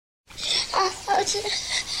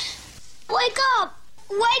Wake up!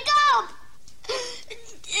 Wake up!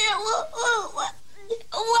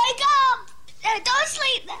 Wake up! Don't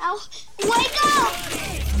sleep now. Wake up!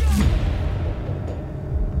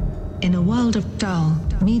 In a world of dull,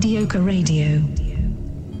 mediocre radio,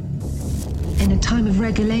 in a time of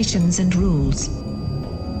regulations and rules,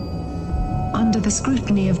 under the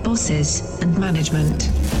scrutiny of bosses and management,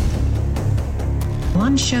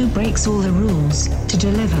 one show breaks all the rules to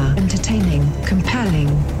deliver entertaining, compelling,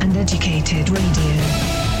 and educated radio,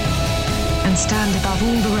 and stand above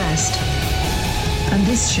all the rest. And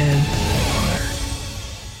this show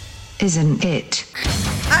isn't it.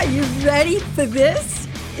 Are you ready for this?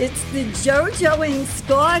 It's the JoJo and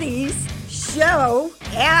Scotty's show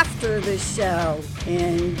after the show.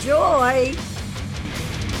 Enjoy.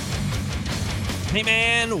 Hey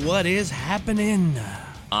man, what is happening?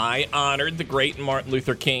 I honored the great Martin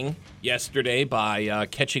Luther King yesterday by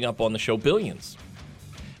catching up on the show Billions.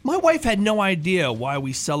 My wife had no idea why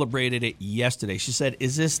we celebrated it yesterday. She said,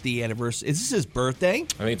 is this the anniversary? Is this his birthday?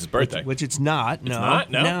 I think it's his birthday. Which it's not. No, it's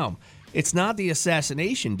not? No. It's not the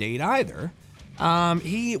assassination date either.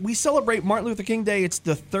 We celebrate Martin Luther King Day. It's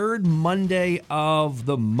the third Monday of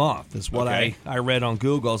the month, is what I read on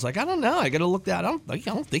Google. I was like, I don't know. I got to look that. I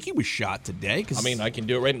don't think he was shot today. I mean, I can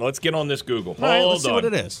do it right now. Let's get on this Google. All right, let's see what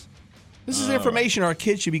it is. This is information our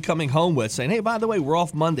kids should be coming home with, saying, hey, by the way, we're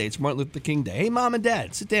off Monday. It's Martin Luther King Day. Hey, Mom and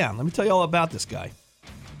Dad, sit down. Let me tell you all about this guy.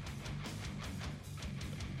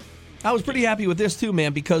 I was pretty happy with this, too,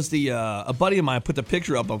 man, because a buddy of mine put the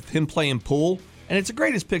picture up of him playing pool. And it's the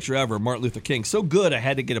greatest picture ever of Martin Luther King. So good, I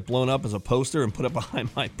had to get it blown up as a poster and put it behind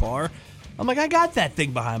my bar. I'm like, I got that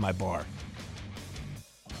thing behind my bar.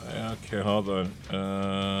 Okay, hold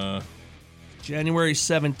on. January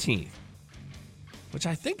 17th, which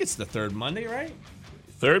I think it's the third Monday, right?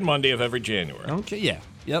 Third Monday of every January. Okay, yeah.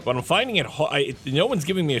 Yep. But I'm finding it no one's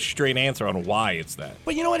giving me a straight answer on why it's that.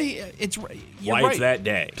 But you know what? Why it's that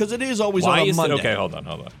day? Because it is always on a Monday. Okay, hold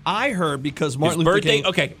on. I heard because Martin His Luther birthday? King.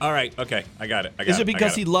 Okay, all right. Okay, I got it. Is it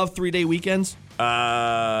because he loved 3-day weekends?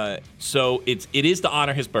 So it is to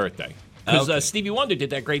honor his birthday. Because Stevie Wonder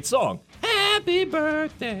did that great song, Happy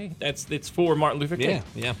Birthday. It's for Martin Luther King.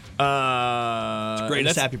 Yeah. It's the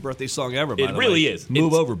greatest happy birthday song ever, by the way. It really is.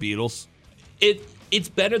 Move over, Beatles. It's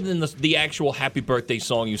better than the actual happy birthday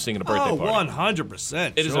song you sing at a birthday party.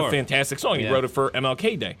 100%. It is a fantastic song. He wrote it for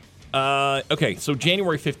MLK Day. Okay, so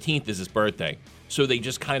January 15th is his birthday. So they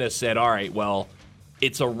just kind of said, all right, well,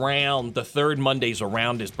 it's around the third Monday's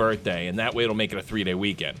around his birthday, and that way it'll make it a 3-day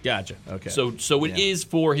weekend. Gotcha. Okay. So it is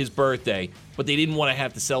for his birthday, but they didn't want to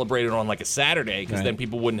have to celebrate it on like a Saturday because then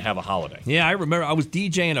people wouldn't have a holiday. Yeah, I remember I was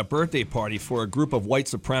DJing a birthday party for a group of white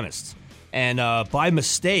supremacists. And by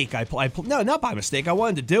mistake, not by mistake, I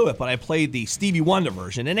wanted to do it, but I played the Stevie Wonder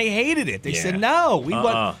version, and they hated it. They said, no, we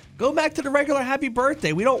want go back to the regular happy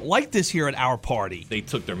birthday. We don't like this here at our party. They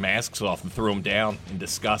took their masks off and threw them down in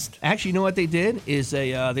disgust. Actually, you know what they did? They said,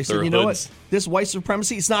 you know what? This white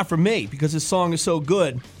supremacy, it's not for me because this song is so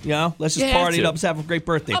good. You know, let's just party it up. Let's have a great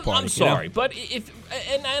birthday party. I'm sorry, but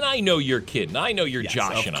and I know you're kidding. I know you're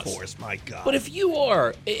joshing us. Of course, my God. But if you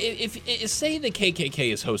are, if say the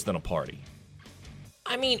KKK is hosting a party,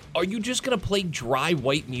 I mean, are you just going to play dry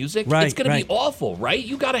white music? Right, it's going to be awful, right?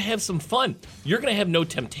 You got to have some fun. You're going to have no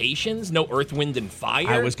Temptations, no Earth, Wind, and Fire.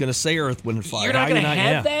 I was going to say Earth, Wind, and Fire. You're not going to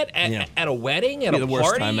have that at a wedding, at a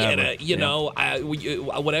party, at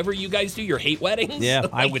whatever you guys do, your hate weddings? Yeah,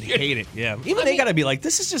 I would hate it, yeah. Even they got to be like,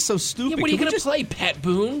 this is just so stupid. Yeah, what are you going to play, Pat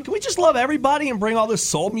Boone? Can we just love everybody and bring all this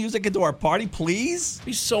soul music into our party, please? It'd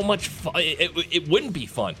be so much fun. It wouldn't be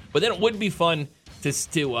fun, but then it would be fun to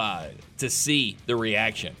see the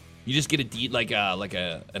reaction. You just get an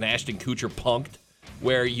Ashton Kutcher punked,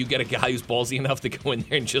 where you get a guy who's ballsy enough to go in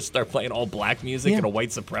there and just start playing all black music at a white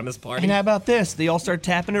supremacist party. And how about this? They all start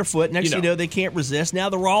tapping their foot. Next thing you know, they can't resist.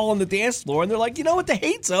 Now they're all on the dance floor, and they're like, you know what? The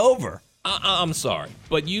hate's over. I'm sorry,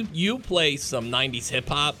 but you play some 90s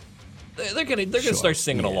hip-hop, they're gonna start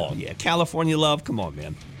singing along. Yeah, California Love, come on,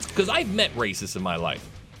 man. Because I've met racists in my life,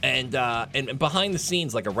 and behind the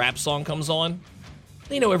scenes, like a rap song comes on,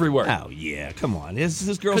 they know every word. Oh, yeah. Come on.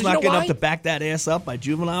 This girl's not good enough to back that ass up by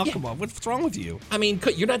Juvenile? Yeah. Come on. What's wrong with you? I mean,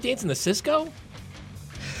 you're not dancing the Cisco?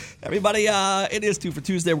 Everybody, it is 2 for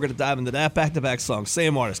Tuesday. We're going to dive into that back-to-back song.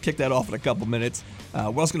 Same artist. Kick that off in a couple minutes. We're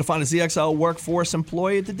also going to find a ZXL Workforce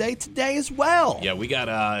employee of the day today as well. Yeah, we got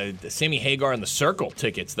Sammy Hagar and the Circle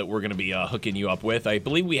tickets that we're going to be hooking you up with. I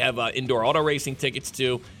believe we have indoor auto racing tickets,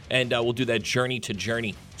 too. And we'll do that Journey to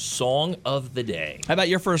Journey song of the day. How about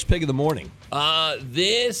your first pick of the morning?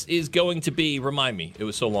 This is going to be, remind me, it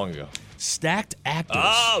was so long ago. Stacked Actors.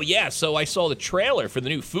 Oh, yeah. So I saw the trailer for the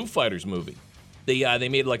new Foo Fighters movie. They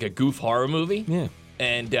made like a goof horror movie. Yeah.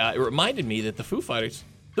 And it reminded me that the Foo Fighters,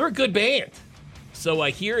 they're a good band. So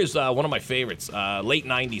here is one of my favorites, late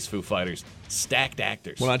 90s Foo Fighters, Stacked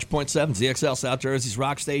Actors. 100.7 ZXL South Jersey's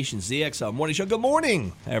Rock Station, ZXL Morning Show. Good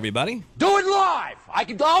morning, everybody. Do it live.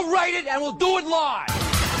 I'll write it and we'll do it live.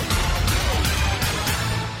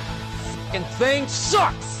 Fucking thing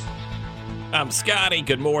sucks. I'm Scotty.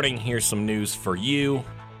 Good morning. Here's some news for you,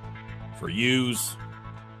 for yous,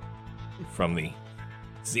 from the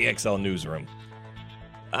ZXL newsroom.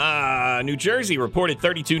 New Jersey reported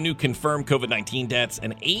 32 new confirmed COVID-19 deaths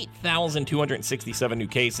and 8,267 new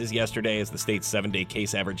cases yesterday as the state's 7-day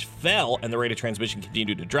case average fell and the rate of transmission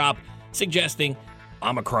continued to drop, suggesting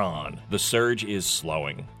Omicron. The surge is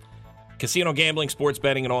slowing. Casino gambling, sports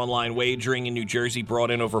betting, and online wagering in New Jersey brought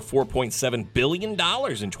in over $4.7 billion in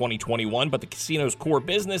 2021, but the casino's core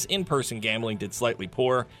business, in-person gambling, did slightly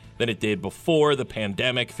poorer than it did before the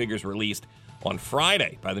pandemic. Figures released on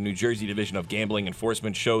Friday by the New Jersey Division of Gambling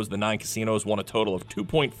Enforcement shows the 9 casinos won a total of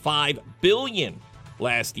 $2.5 billion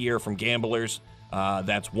last year from gamblers.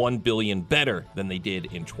 That's $1 billion better than they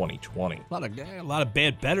did in 2020. A lot of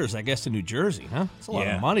bad bettors, I guess, in New Jersey, huh? It's a lot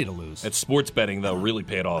of money to lose. That sports betting, though, really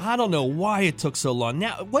paid off. I don't know why it took so long.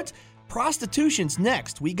 Now, what's prostitution's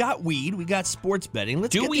next? We got weed, we got sports betting.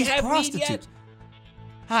 Let's get these prostitutes. Weed yet?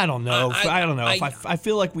 I don't know. I don't know. I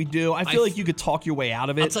feel like we do. I feel like you could talk your way out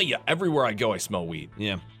of it. I'll tell you, everywhere I go, I smell weed.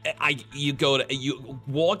 Yeah. You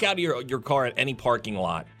walk out of your car at any parking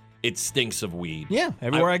lot, it stinks of weed. Yeah.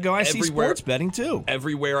 Everywhere I go, I see sports betting too.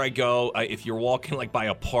 Everywhere I go, if you're walking like by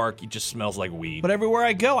a park, it just smells like weed. But everywhere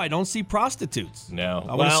I go, I don't see prostitutes. No.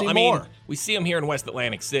 I want to see more. We see them here in West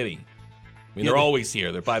Atlantic City. They're always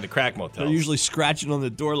here. They're by the crack motels. They're usually scratching on the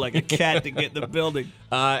door like a cat to get in the building.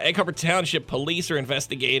 Egg Harbor Township police are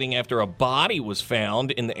investigating after a body was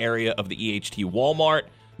found in the area of the EHT Walmart.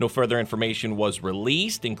 No further information was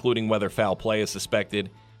released, including whether foul play is suspected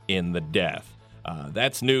in the death.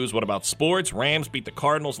 That's news. What about sports? Rams beat the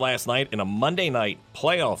Cardinals last night in a Monday night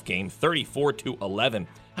playoff game, 34-11.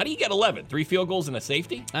 How do you get 11? 3 field goals and a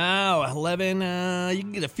safety? Oh, 11. You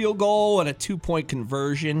can get a field goal and a 2-point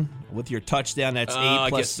conversion with your touchdown. That's 8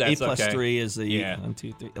 plus 3 is the 1,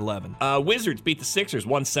 2, 3, 11. Wizards beat the Sixers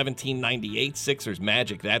 117-98. Sixers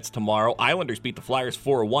Magic. That's tomorrow. Islanders beat the Flyers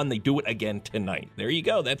 4-1. They do it again tonight. There you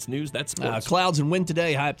go. That's news. That's sports. Clouds and wind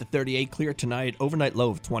today. High up to 38. Clear tonight. Overnight low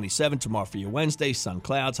of 27. Tomorrow for your Wednesday. Sun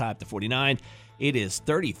clouds. High up to 49. It is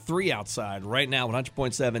 33 outside right now,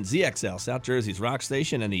 100.7 ZXL, South Jersey's Rock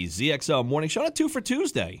Station, and the ZXL Morning Show. Not 2 for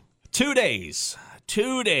Tuesday. 2 days.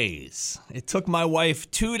 2 days. It took my wife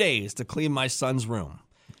 2 days to clean my son's room.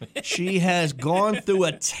 She has gone through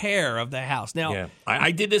a tear of the house. Now, I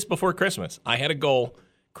did this before Christmas. I had a goal.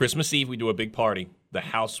 Christmas Eve, we do a big party. The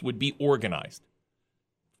house would be organized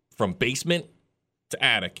from basement to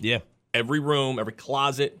attic. Yeah. Every room, every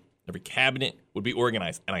closet, every cabinet would be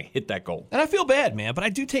organized, and I hit that goal. And I feel bad, man, but I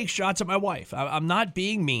do take shots at my wife. I'm not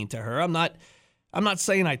being mean to her. I'm not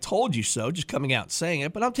saying I told you so, just coming out and saying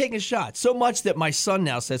it, but I'm taking shots. So much that my son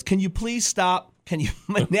now says, can you please stop?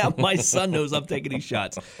 Now my son knows I'm taking these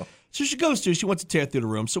shots. So she goes through, she wants to tear through the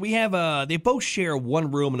room. So we have, they both share one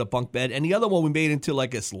room and a bunk bed, and the other one we made into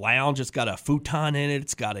like this lounge. It's got a futon in it.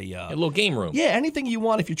 It's got a little game room. Yeah, anything you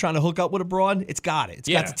want if you're trying to hook up with a broad, it's got it. It's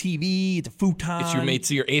got the TV, it's a futon. It's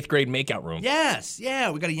your 8th grade makeout room. Yes, yeah.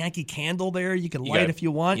 We got a Yankee candle there. You can light if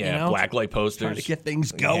you want. Yeah, blacklight posters. Trying to get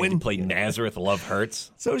things going. You play Nazareth, Love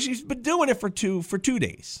Hurts. So she's been doing it for 2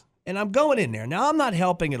 days. And I'm going in there. Now, I'm not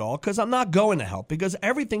helping at all because I'm not going to help because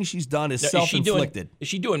everything she's done is self-inflicted. Is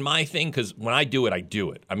she doing my thing? Because when I do it, I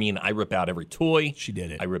do it. I mean, I rip out every toy. She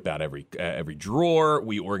did it. I rip out every drawer.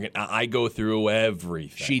 I go through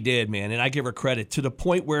everything. She did, man. And I give her credit to the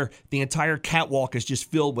point where the entire catwalk is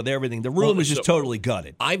just filled with everything. The room is just totally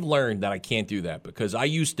gutted. I've learned that I can't do that because I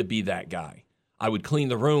used to be that guy. I would clean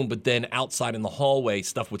the room, but then outside in the hallway,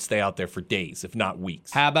 stuff would stay out there for days, if not weeks.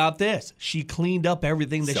 How about this? She cleaned up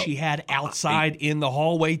everything that she had outside in the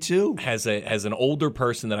hallway, too. As an older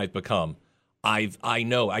person that I've become, I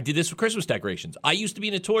know. I did this with Christmas decorations. I used to be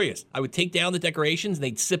notorious. I would take down the decorations, and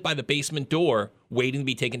they'd sit by the basement door waiting to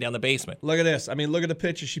be taken down the basement. Look at this. I mean, look at the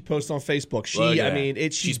picture she posts on Facebook.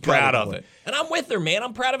 She's proud of it. And I'm with her, man.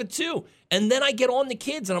 I'm proud of it, too. And then I get on the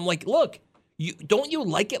kids, and I'm like, look, don't you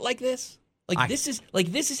like it like this? This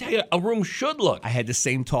is how a room should look. I had the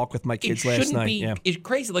same talk with my kids last night. It's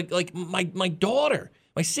crazy. Like my daughter,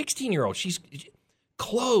 my 16-year-old, she's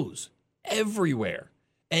clothes everywhere,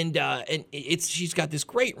 and she's got this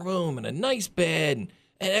great room and a nice bed,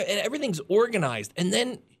 and everything's organized. And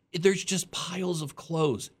then there's just piles of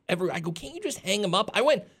clothes everywhere. I go, can't you just hang them up? I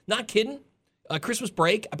went, not kidding. Christmas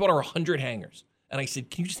break, I bought her 100 hangers. And I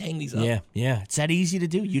said, can you just hang these up? Yeah. It's that easy to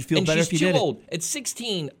do. You'd feel And better she's if you too did it. old. At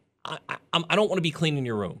 16, I don't want to be cleaning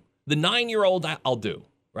your room. The 9-year-old, I'll do,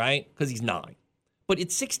 right? Because he's 9. But at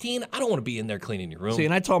 16, I don't want to be in there cleaning your room. See,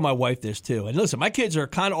 and I told my wife this too. And listen, my kids are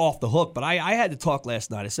kind of off the hook, but I had to talk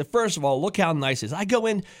last night. I said, first of all, look how nice it is. I go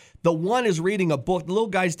in, the one is reading a book. The little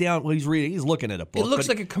guy's down, he's looking at a book. It looks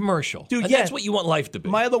like a commercial. Dude, and yeah. that's what you want life to be.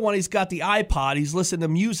 My other one, he's got the iPod. He's listening to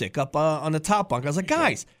music up on the top bunk. I was like,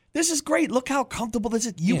 guys, this is great. Look how comfortable this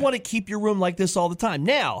is. You want to keep your room like this all the time.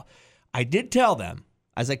 Now, I did tell them,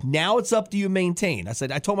 I was like, now it's up to you to maintain.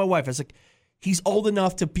 I told my wife, I was like, he's old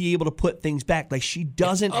enough to be able to put things back. Like she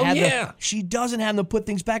doesn't she doesn't have them put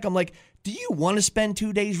things back. I'm like, do you want to spend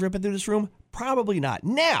 2 days ripping through this room? Probably not.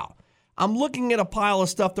 Now, I'm looking at a pile of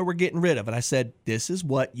stuff that we're getting rid of. And I said, this is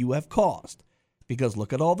what you have caused. Because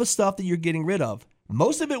look at all the stuff that you're getting rid of.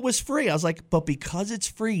 Most of it was free. I was like, but because it's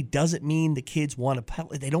free doesn't mean the kids want to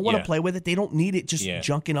play. They don't want to play with it. They don't need it just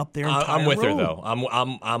junking up their entire I'm with room. her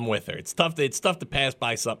though. I'm with her. It's tough to pass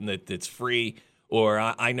by something that's free. Or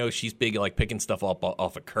I know she's big at like picking stuff up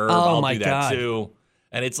off a curb. I'll do that God. too.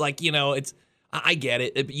 And it's like, I get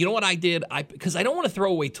it. You know what I did? Because I don't want to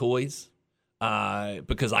throw away toys.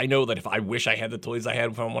 Because I know that if I wish I had the toys I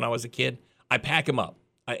had from when I was a kid, I pack them up.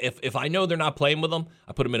 If I know they're not playing with them,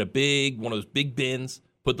 I put them in one of those big bins,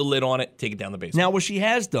 put the lid on it, take it down the basement. Now, what she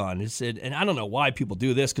has done is, and I don't know why people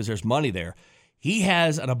do this because there's money there. He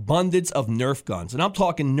has an abundance of Nerf guns, and I'm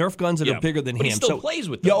talking Nerf guns that are bigger than but him. He still plays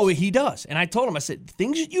with those. Oh, he does. And I told him, I said,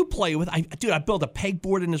 things that you play with. I built a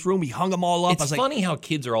pegboard in his room. He hung them all up. It's funny how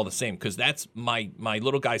kids are all the same because that's my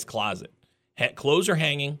little guy's closet. Clothes are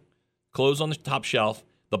hanging, clothes on the top shelf.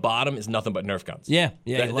 The bottom is nothing but Nerf guns. Yeah,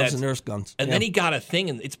 he loves the Nerf guns. And then he got a thing,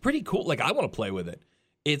 and it's pretty cool. Like, I want to play with it.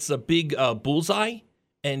 It's a big bullseye,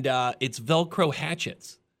 and it's Velcro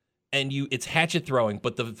hatchets. And it's hatchet throwing,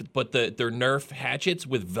 but they're Nerf hatchets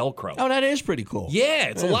with Velcro. Oh, that is pretty cool. Yeah,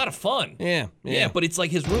 it's a lot of fun. Yeah. But it's like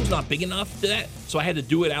his room's not big enough for that, so I had to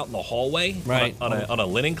do it out in the hallway on a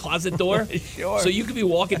linen closet door. Sure. So you could be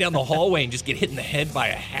walking down the hallway and just get hit in the head by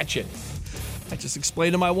a hatchet. I just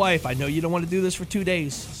explained to my wife, I know you don't want to do this for 2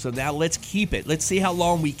 days, so now let's keep it. Let's see how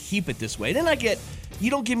long we keep it this way. Then you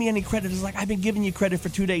don't give me any credit. It's like, I've been giving you credit for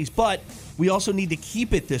 2 days, but we also need to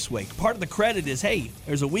keep it this way. Part of the credit is, hey,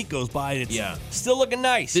 there's a week goes by and it's still looking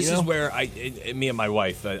nice. This is where me and my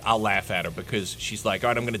wife, I'll laugh at her because she's like, all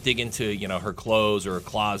right, I'm going to dig into, her clothes or her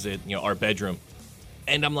closet, our bedroom.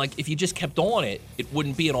 And I'm like, if you just kept on it, it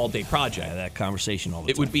wouldn't be an all-day project. Yeah, that conversation all the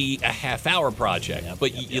time. It would be a half-hour project.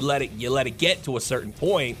 You let it get to a certain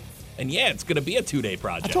point, and it's going to be a 2-day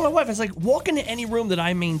project. I told my wife, I was like, walk into any room that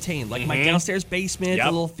I maintain, like my downstairs basement, the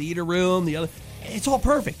little theater room, the other. It's all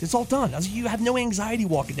perfect. It's all done. I was like, you have no anxiety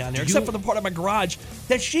walking down there, except for the part of my garage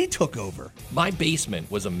that she took over. My basement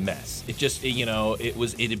was a mess. It just,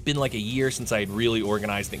 it had been like a year since I had really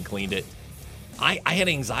organized it and cleaned it. I had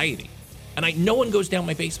anxiety. And no one goes down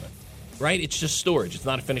my basement, right? It's just storage. It's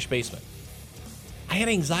not a finished basement. I had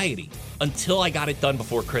anxiety until I got it done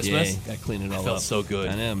before Christmas. Yeah, got to clean it all up. It felt so good.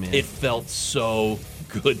 I know, man. It felt so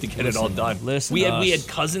good to get it all done. We had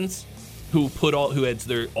cousins who had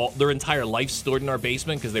their entire life stored in our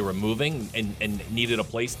basement because they were moving and needed a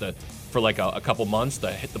place for like a couple months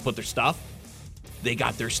to put their stuff. They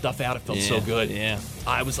got their stuff out. It felt so good. Yeah.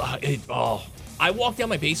 I walk down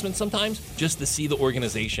my basement sometimes just to see the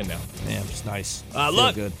organization now. Yeah, it's nice.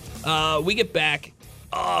 Look, good. We get back.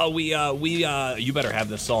 You better have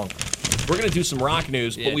this song. We're going to do some rock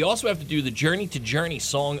news, but we also have to do the Journey to Journey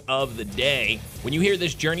song of the day. When you hear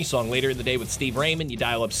this Journey song later in the day with Steve Raymond, you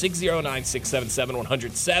dial up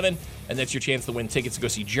 609-677-107, and that's your chance to win tickets to go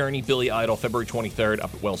see Journey, Billy Idol, February 23rd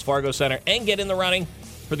up at Wells Fargo Center, and get in the running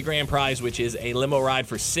for the grand prize, which is a limo ride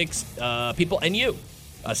for 6 people and you.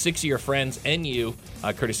 6 of your friends and you,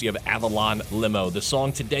 courtesy of Avalon Limo. The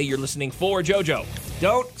song today you're listening for, JoJo.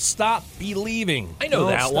 Don't Stop Believing. I know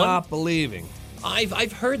that one. Don't Stop Believing.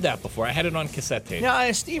 I've heard that before. I had it on cassette tape.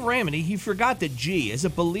 Now, Steve Raymond, he forgot the G. Is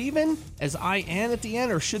it believing as I-N at the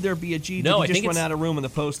end, or should there be a G? No, Did I just think run out of room in the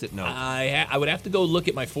Post-it note? I would have to go look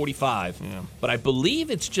at my 45, but I believe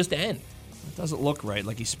it's just N. It doesn't look right,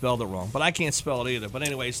 like he spelled it wrong. But I can't spell it either. But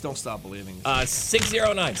anyways, don't stop believing.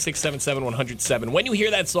 609-677-107. When you hear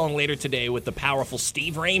that song later today with the powerful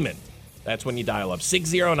Steve Raymond, that's when you dial up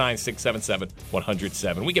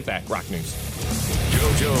 609-677-107. We get back. Rock News.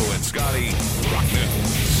 JoJo and Scotty, Rock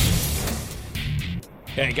News.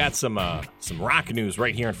 Hey, I got some rock news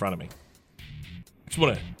right here in front of me. Just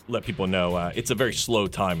want to let people know it's a very slow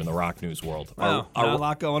time in the rock news world. Wow, not a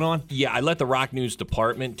lot going on? Yeah, I let the rock news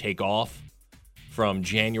department take off from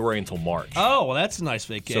January until March. Oh, well, that's a nice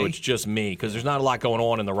vacation. So it's just me, because there's not a lot going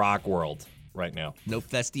on in the rock world. right now. No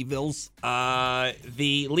festivals.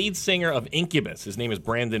 The lead singer of Incubus, his name is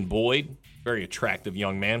Brandon Boyd, very attractive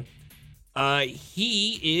young man.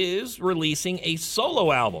 He is releasing a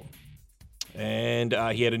solo album. And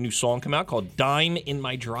he had a new song come out called Dime in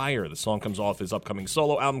My Dryer. The song comes off his upcoming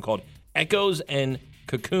solo album called Echoes and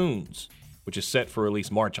Cocoons, which is set for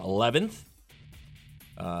release March 11th.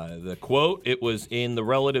 The quote, "It was in the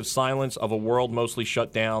relative silence of a world mostly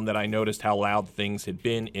shut down that I noticed how loud things had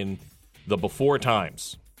been in the before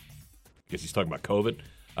times." I guess he's talking about COVID.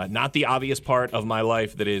 Not the obvious part of my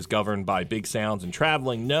life that is governed by big sounds and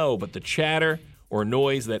traveling, no, but the chatter or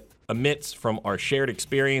noise that emits from our shared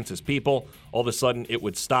experience as people. All of a sudden, it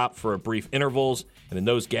would stop for a brief intervals, and in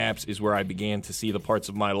those gaps is where I began to see the parts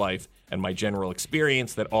of my life and my general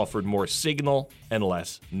experience that offered more signal and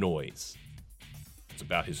less noise. It's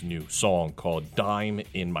about his new song called Dime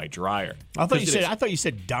in My Dryer. I thought you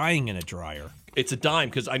said dying in a dryer. It's a dime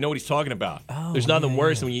because I know what he's talking about. Oh, There's nothing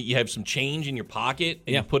worse than when you have some change in your pocket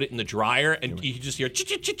and you put it in the dryer and you just hear ching,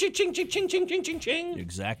 ching, ching, ching, ching, ching, ching, ching, ching, ching.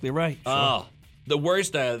 Exactly right. Sure. Oh, the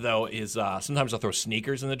worst, though, is sometimes I'll throw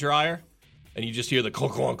sneakers in the dryer and you just hear the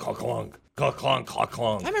clunk, clunk, clunk, clunk, clunk, clunk, clunk,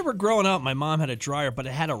 clunk. I remember growing up, my mom had a dryer, but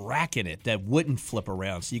it had a rack in it that wouldn't flip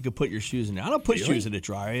around, so you could put your shoes in there. I don't put shoes in the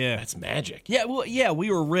dryer. Yeah, that's magic. Yeah, well, we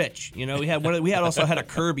were rich. You know, we also had a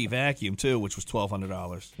Kirby vacuum too, which was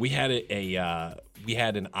 $1,200. We had we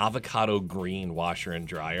had an avocado green washer and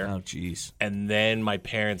dryer. Oh, jeez. And then my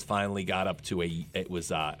parents finally got up to it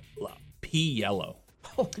was pea yellow.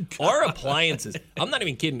 Oh, our appliances, I'm not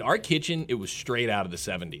even kidding. Our kitchen, it was straight out of the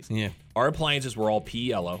 70s. Yeah. Our appliances were all pea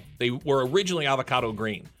yellow. They were originally avocado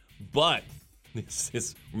green, but this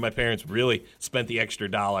is where my parents really spent the extra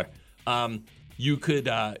 $1. You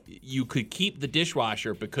could keep the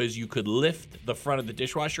dishwasher because you could lift the front of the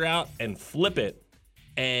dishwasher out and flip it,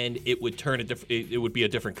 and it would turn it would be a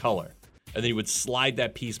different color, and then you would slide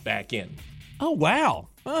that piece back in. Oh, wow.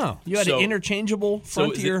 Oh, you had an interchangeable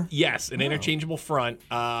front to your... Yes, an interchangeable front.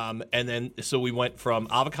 And then, so we went from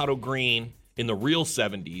avocado green in the real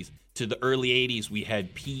 70s to the early 80s, we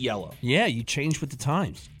had pea yellow. Yeah, you changed with the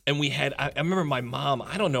times. And we had, I remember my mom,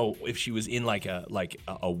 I don't know if she was in like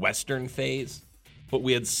a Western phase, but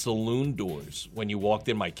we had saloon doors when you walked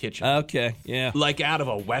in my kitchen. Okay, yeah. Like out of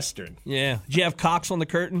a Western. Yeah. Did you have cocks on the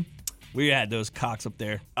curtain? We had those cocks up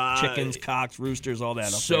there. Chickens, cocks, roosters, all that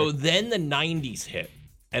up there. So then the 90s hit,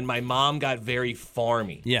 and my mom got very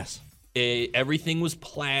farmy. Yes. Everything was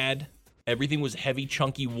plaid. Everything was heavy,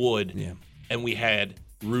 chunky wood. Yeah. And we had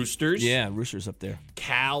roosters. Yeah, roosters up there.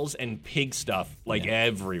 Cows and pig stuff,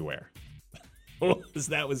 everywhere.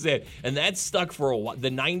 That was it. And that stuck for a while. The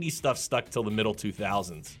 90s stuff stuck till the middle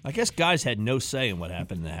 2000s. I guess guys had no say in what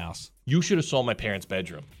happened in the house. You should have saw my parents'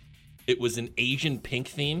 bedroom. It was an Asian pink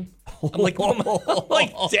theme. I'm like,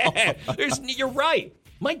 Dad, you're right.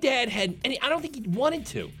 My dad had, and I don't think he wanted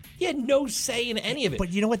to. He had no say in any of it.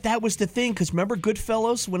 But you know what? That was the thing. Because remember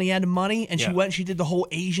Goodfellas when he had the money and she went and she did the whole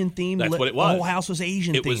Asian theme? That's what it was. The whole house was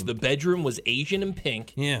Asian themed. The bedroom was Asian and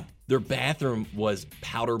pink. Yeah. Their bathroom was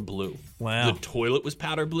powder blue. Wow. The toilet was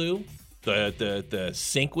powder blue. The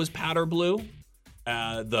sink was powder blue.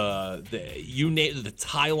 The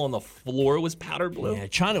tile on the floor was powder blue. Yeah,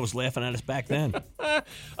 China was laughing at us back then.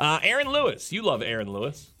 Aaron Lewis, you love Aaron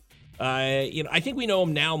Lewis. I think we know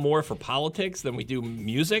him now more for politics than we do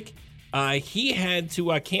music. He had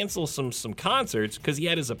to cancel some concerts because he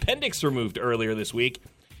had his appendix removed earlier this week.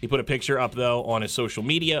 He put a picture up though on his social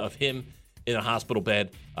media of him in a hospital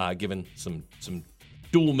bed, giving some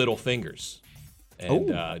dual middle fingers,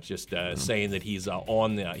 and saying that he's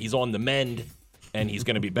on the mend. And he's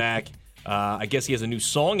going to be back. I guess he has a new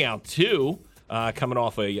song out, too, coming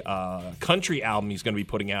off a country album he's going to be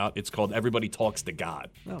putting out. It's called Everybody Talks to God.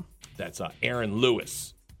 Oh. That's Aaron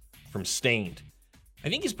Lewis from Stained. I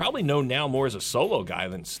think he's probably known now more as a solo guy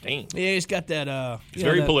than Stained. Yeah, he's got that... He's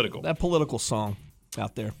very political. That political song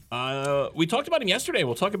out there. We talked about him yesterday.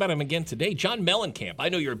 We'll talk about him again today. John Mellencamp. I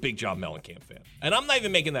know you're a big John Mellencamp fan. And I'm not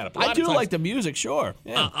even making that up. I do like the music, sure.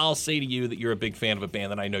 Yeah. I'll say to you that you're a big fan of a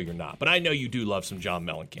band that I know you're not. But I know you do love some John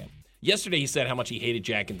Mellencamp. Yesterday he said how much he hated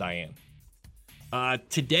Jack and Diane.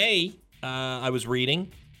 Today, I was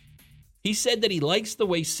reading, he said that he likes the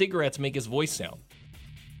way cigarettes make his voice sound.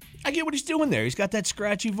 I get what he's doing there. He's got that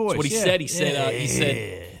scratchy voice. That's what he said. He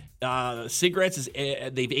said cigarettes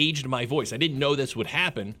they've aged my voice. I didn't know this would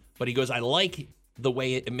happen, but he goes, I like the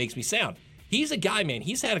way it makes me sound. He's a guy, man.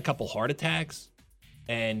 He's had a couple heart attacks,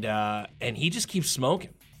 and he just keeps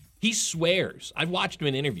smoking. He swears. I've watched him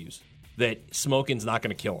in interviews that smoking's not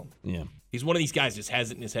going to kill him. Yeah, he's one of these guys that just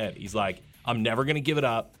has it in his head. He's like, I'm never going to give it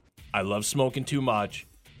up. I love smoking too much,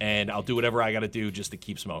 and I'll do whatever I got to do just to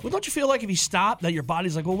keep smoking. Well, don't you feel like if you stop, that your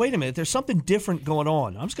body's like, well, wait a minute, there's something different going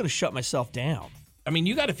on. I'm just going to shut myself down. I mean,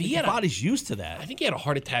 you got to. Your body's used to that. I think he had a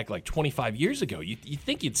heart attack like 25 years ago. You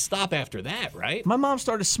think you'd stop after that, right? My mom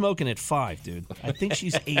started smoking at 5, dude. I think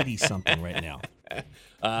she's 80-something right now.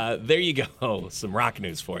 There you go. Some rock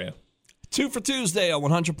news for you. 2 for Tuesday on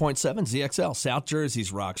 100.7 ZXL, South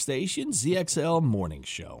Jersey's rock station, ZXL Morning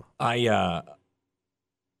Show. I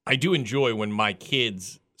do enjoy when my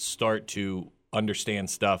kids start to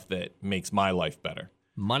understand stuff that makes my life better.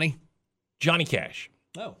 Money? Johnny Cash.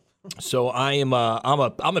 Oh. So I'm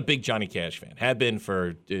a big Johnny Cash fan. Have been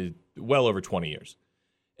for well over 20 years.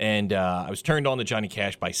 And I was turned on to Johnny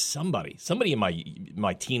Cash by somebody. Somebody in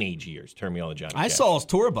my teenage years turned me on to Johnny Cash. I saw his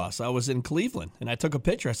tour bus. I was in Cleveland, and I took a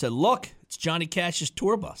picture. I said, look, it's Johnny Cash's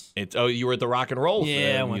tour bus. You were at the Rock and Roll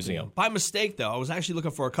Museum. By mistake, though. I was actually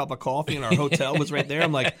looking for a cup of coffee, and our hotel was right there.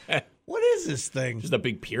 I'm like, what is this thing? Just a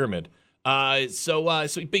big pyramid. So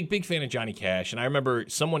big fan of Johnny Cash, and I remember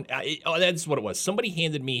someone. That's what it was. Somebody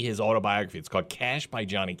handed me his autobiography. It's called Cash by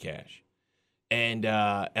Johnny Cash, and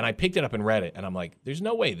I picked it up and read it, and I'm like, there's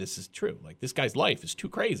no way this is true. Like, this guy's life is too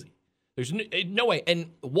crazy. There's no way.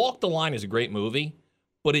 And Walk the Line is a great movie,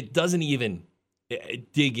 but it doesn't even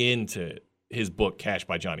dig into his book Cash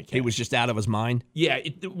by Johnny Cash. He was just out of his mind. Yeah,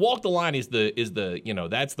 Walk the Line is the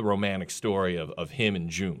that's the romantic story of him and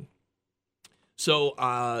June. So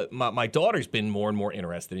my daughter's been more and more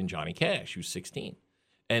interested in Johnny Cash, who's 16.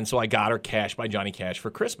 And so I got her Cash by Johnny Cash for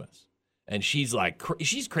Christmas. And she's like,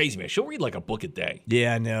 she's crazy, man. She'll read like a book a day.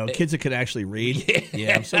 Yeah, I know. Kids that could actually read.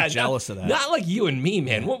 Yeah, I'm so jealous of that. Not like you and me,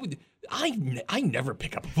 man. I never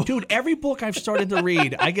pick up a book. Dude, every book I've started to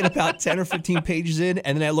read, I get about 10 or 15 pages in,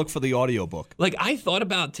 and then I look for the audiobook. Like, I thought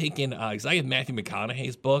about taking, because I have Matthew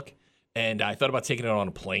McConaughey's book, and I thought about taking it on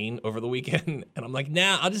a plane over the weekend, and I'm like,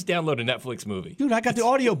 nah, I'll just download a Netflix movie. Dude, I got the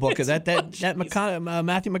audiobook. Is that Matthew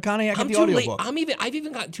McConaughey? I got the audiobook. I've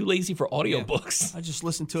even gotten too lazy for audiobooks. I just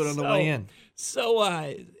listened to it on the way in.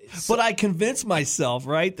 But I convince myself,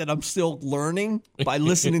 right, that I'm still learning by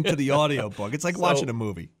listening to the audiobook. It's like watching a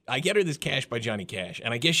movie. I get her this Cash by Johnny Cash,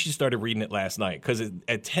 and I guess she started reading it last night, because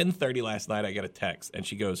at 10:30 last night, I got a text, and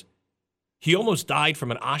she goes, he almost died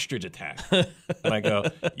from an ostrich attack. And I go,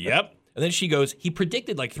 yep. And then she goes, he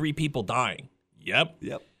predicted like 3 people dying. Yep.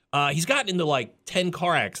 He's gotten into like 10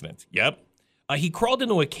 car accidents. Yep. He crawled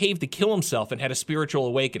into a cave to kill himself and had a spiritual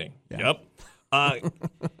awakening. Yep.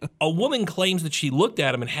 A woman claims that she looked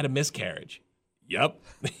at him and had a miscarriage. Yep.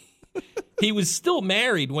 He was still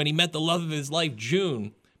married when he met the love of his life,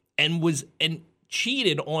 June, and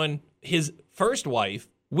cheated on his first wife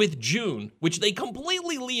with June, which they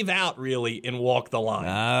completely leave out, really, in Walk the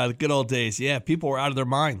Line. The good old days. Yeah, people were out of their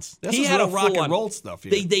minds. This is real rock and roll stuff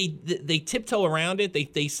here. They tiptoe around it.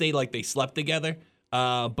 They say, like, they slept together.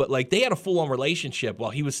 But, like, they had a full-on relationship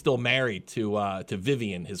while he was still married to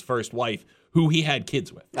Vivian, his first wife, who he had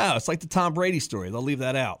kids with. Oh, it's like the Tom Brady story. They'll leave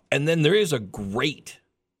that out. And then there is a great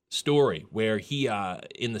story where he,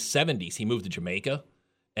 in the 70s, he moved to Jamaica.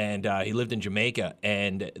 And he lived in Jamaica.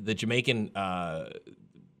 And the Jamaican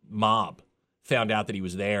mob found out that he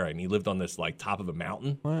was there, and he lived on this like top of a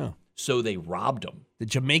mountain. Wow. So they robbed him. The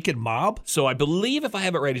Jamaican mob? So I believe, if I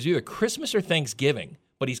have it right, it's either Christmas or Thanksgiving,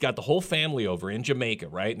 but he's got the whole family over in Jamaica,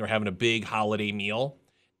 right? And they're having a big holiday meal,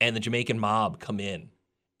 and the Jamaican mob come in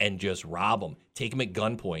and just rob him, take him at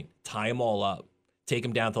gunpoint, tie him all up, take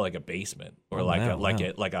him down to like a basement or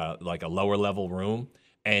a lower level room,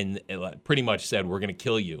 and it pretty much said, we're going to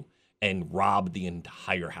kill you, and robbed the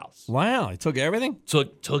entire house. Wow, he took everything?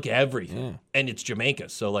 Took everything. Yeah. And it's Jamaica,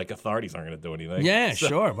 so like authorities aren't going to do anything. Yeah, so,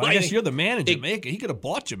 sure. But I guess you're the man in Jamaica. He could have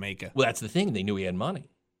bought Jamaica. Well, that's the thing. They knew he had money.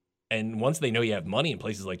 And once they know you have money in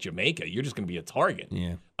places like Jamaica, you're just going to be a target.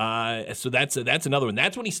 Yeah. So that's another one.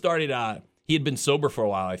 That's when he started. He had been sober for a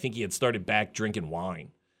while. I think he had started back drinking wine.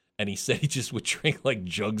 And he said he just would drink like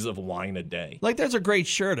jugs of wine a day. Like, there's a great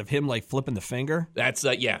shirt of him like flipping the finger. That's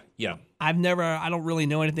yeah. I don't really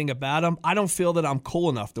know anything about him. I don't feel that I'm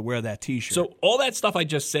cool enough to wear that T-shirt. So all that stuff I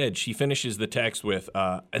just said, she finishes the text with,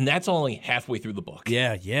 and that's only halfway through the book.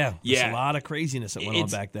 Yeah. There's a lot of craziness that went on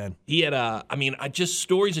back then. He had just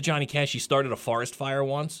stories of Johnny Cash. He started a forest fire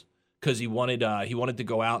once because he wanted to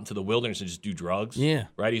go out into the wilderness and just do drugs. Yeah.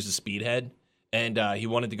 Right? He was a speedhead. And he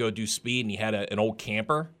wanted to go do speed, and he had an old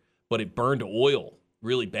camper, but it burned oil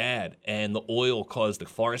really bad, and the oil caused a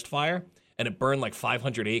forest fire. and it burned like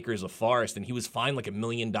 500 acres of forest, and he was fined like $1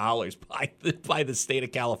 million by the state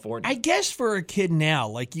of California. I guess for a kid now,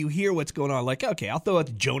 like you hear what's going on, like, okay, I'll throw out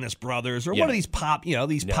the Jonas Brothers or one of these poppy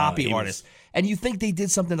artists, and you think they did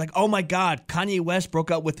something like, oh my God, Kanye West broke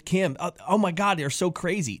up with Kim. Oh my God, they're so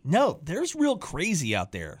crazy. No, there's real crazy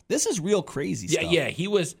out there. This is real crazy stuff. Yeah, he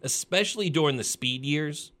was, especially during the speed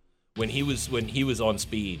years when he was on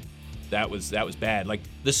speed. That was bad. Like,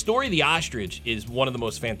 the story of the ostrich is one of the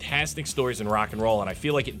most fantastic stories in rock and roll, and I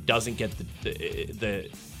feel like it doesn't get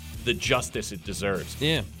the justice it deserves.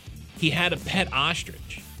 Yeah. He had a pet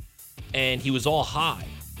ostrich, and he was all high,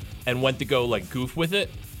 and went to go like goof with it,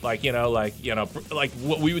 like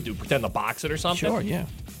what we would do, pretend to box it or something. Sure, yeah.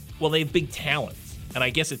 Well, they have big talons, and I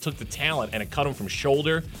guess it took the talon and it cut him from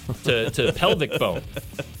shoulder to pelvic bone.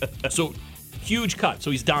 So huge cut.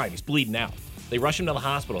 So he's dying. He's bleeding out. They rush him to the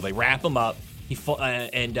hospital. They wrap him up. He's like,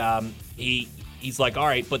 all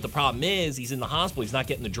right, but the problem is he's in the hospital. He's not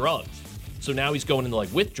getting the drugs. So now he's going into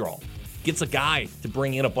like withdrawal. Gets a guy to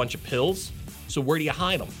bring in a bunch of pills. So where do you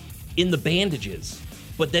hide them? In the bandages.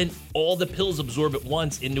 But then all the pills absorb at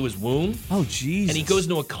once into his wound. Oh, jeez. And he goes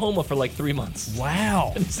into a coma for like 3 months.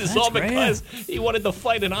 Wow. And this is all because he wanted to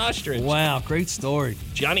fight an ostrich. Wow, great story.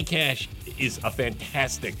 Johnny Cash is a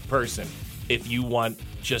fantastic person if you want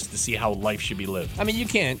just to see how life should be lived. I mean, you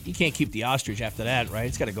can't keep the ostrich after that, right?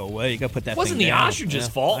 It's got to go away. You got to put that. Wasn't thing the down. ostrich's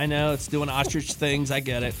fault? I know it's doing ostrich things. I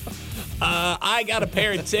get it. I got a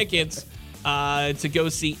pair of tickets to go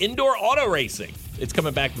see indoor auto racing. It's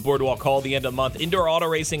coming back to the Boardwalk Hall the end of the month. Indoor auto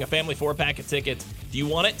racing, a family 4-pack of tickets. Do you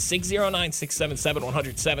want it?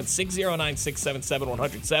 609-677-107.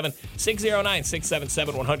 609-677-107.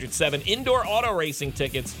 609-677-107. Indoor auto racing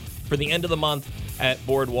tickets for the end of the month at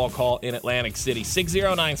Boardwalk Hall in Atlantic City.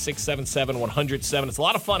 609-677-107. It's a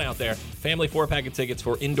lot of fun out there. Family 4-pack of tickets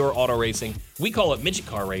for indoor auto racing. We call it midget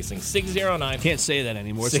car racing. 609. Can't say that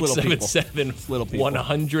anymore. It's little people.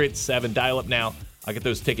 677-107. Dial up now. I'll get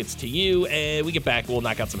those tickets to you, and we get back. We'll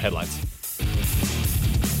knock out some headlines.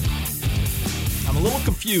 I'm a little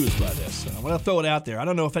confused by this. I'm going to throw it out there. I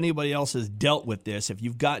don't know if anybody else has dealt with this, if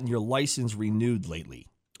you've gotten your license renewed lately.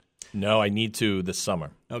 No, I need to this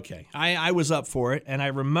summer. Okay. I was up for it, and I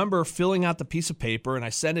remember filling out the piece of paper, and I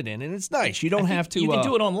sent it in, and it's nice. You don't have to... You can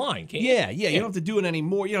do it online, can't you? Yeah. You don't have to do it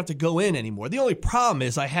anymore. You don't have to go in anymore. The only problem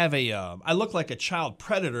is I have I look like a child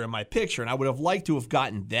predator in my picture, and I would have liked to have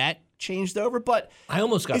gotten that changed over, but I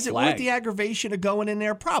almost got is it flagged. worth the aggravation of going in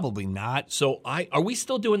there? Probably not. So are we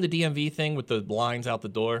still doing the DMV thing with the lines out the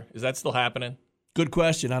door? Is that still happening? Good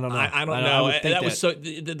question. I don't know. I don't know. That was so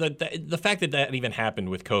the fact that even happened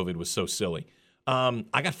with COVID was so silly.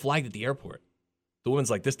 I got flagged at the airport. The woman's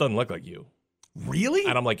like, "This doesn't look like you." Really?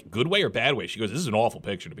 And I'm like, "Good way or bad way?" She goes, "This is an awful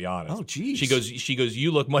picture, to be honest." Oh, geez. She goes,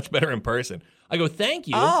 "You look much better in person." I go, "Thank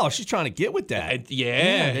you." Oh, she's trying to get with that.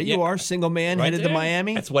 Yeah, there you are, single man right headed there. to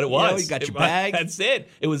Miami. That's what it was. You got your bag. That's it.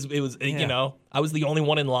 It was. You know, I was the only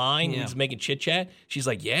one in line. Yeah. Was making chit chat. She's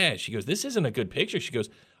like, "Yeah." She goes, "This isn't a good picture." She goes,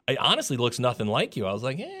 "It honestly looks nothing like you." I was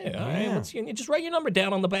like, "Yeah, all right. Just write your number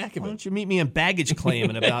down on the back of Why it." don't you meet me in baggage claim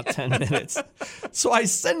in about 10 minutes? So I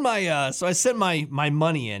send my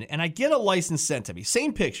money in, and I get a license sent to me.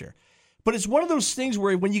 Same picture, but it's one of those things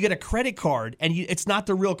where when you get a credit card and it's not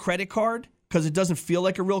the real credit card because it doesn't feel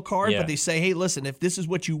like a real card. Yeah. But they say, "Hey, listen, if this is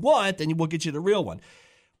what you want, then we'll get you the real one."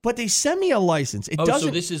 But they send me a license. It doesn't.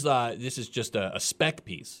 So this is just a spec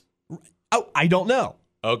piece. Oh, I don't know.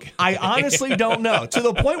 Okay. I honestly don't know. To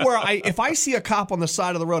the point where if I see a cop on the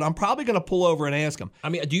side of the road, I'm probably going to pull over and ask him. I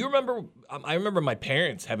mean, do you remember? I remember my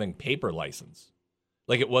parents having paper license.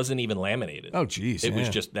 Like, it wasn't even laminated. Oh, geez. It was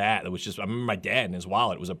just that. It was just, I remember my dad in his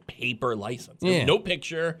wallet. It was a paper license. Yeah. No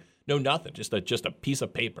picture, no nothing. Just a piece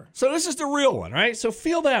of paper. So this is the real one, right? So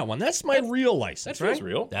feel that one. That's my real license, That right? feels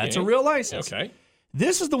real. That's Yeah. a real license. Okay.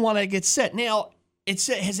 This is the one I get set. Now, it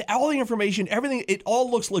has all the information, everything. It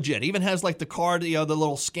all looks legit. It even has like the card, the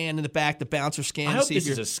little scan in the back, the bouncer scan. I to hope see this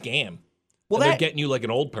if is a scam. Well, they're that- getting you like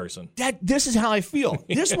an old person. This is how I feel.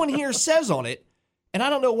 This one here says on it, and I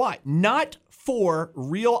don't know why, not for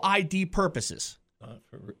real ID purposes.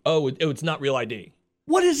 It's not real ID.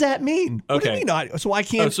 What does that mean? What do you Okay. mean? So I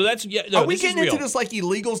can't. So that's no. Are we this getting is real. into this like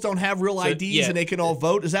illegals don't have real IDs yeah. and they can all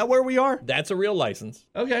vote? Is that where we are? That's a real license.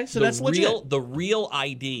 Okay, so the that's legit. The real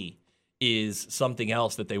ID is something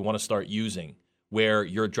else that they want to start using, where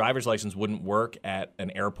your driver's license wouldn't work at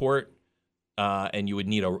an airport and you would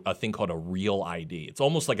need a thing called a real ID. It's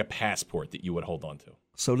almost like a passport that you would hold on to.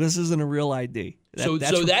 So this isn't a real ID. So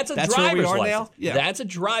that's a driver's license. Now? Yeah. That's a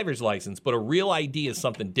driver's license, but a real ID is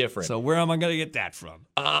something different. So where am I going to get that from?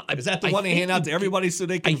 Is that the one they hand out to everybody so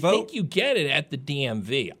they can vote? I think you get it at the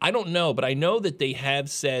DMV. I don't know, but I know that they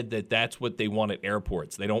have said that that's what they want at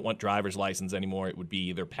airports. They don't want driver's license anymore. It would be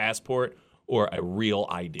either passport or a real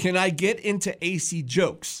ID. Can I get into AC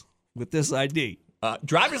jokes with this ID?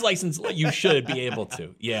 Driver's license, you should be able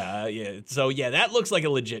to. Yeah. So, that looks like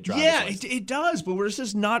a legit driver's license. Yeah, it does, but it's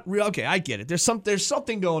just not real. Okay, I get it. There's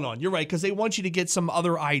something going on. You're right, because they want you to get some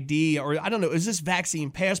other ID, or I don't know. Is this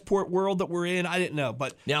vaccine passport world that we're in? I didn't know,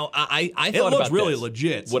 but now I thought it looks about really this.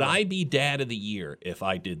 legit. Would I be dad of the year if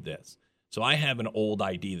I did this? So I have an old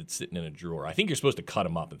ID that's sitting in a drawer. I think you're supposed to cut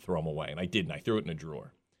them up and throw them away, and I didn't. I threw it in a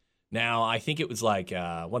drawer. Now, I think it was like,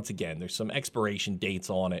 once again, there's some expiration dates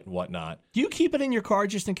on it and whatnot. Do you keep it in your car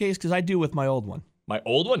just in case? Because I do with my old one. My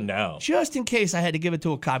old one? No. Just in case I had to give it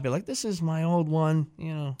to a cop. Be like, this is my old one,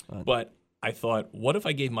 But I thought, what if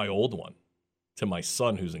I gave my old one to my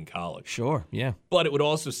son who's in college? Sure, yeah. But it would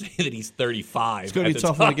also say that he's 35. It's going to be a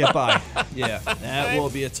tough one to get by. Yeah, that will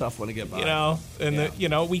be a tough one to get by.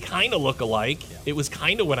 We kind of look alike. Yeah. It was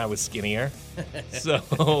kind of when I was skinnier.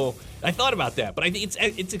 So I thought about that. But I think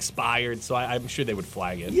it's expired, so I'm sure they would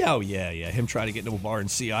flag it. Yeah, Him trying to get into a bar in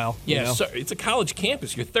Sea Isle. Yeah, so it's a college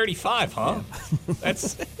campus. You're 35, huh? Yeah.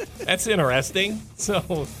 That's interesting.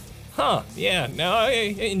 So,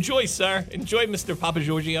 enjoy, sir. Enjoy, Mr. Papa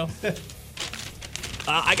Giorgio.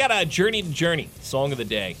 I got a Journey to Journey song of the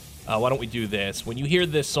day. Why don't we do this? When you hear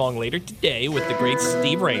this song later today with the great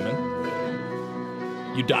Steve Raymond,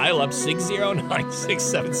 you dial up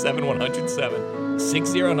 609-677-107.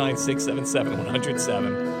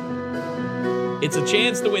 609-677-107. It's a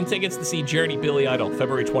chance to win tickets to see Journey Billy Idol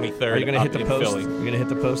February 23rd. Are you going to hit the post? Philly. You're going to hit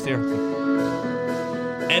the post here?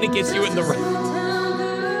 And it gets you in the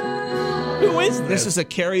Who is this? This is a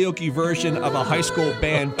karaoke version of a high school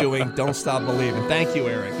band doing Don't Stop Believing. Thank you,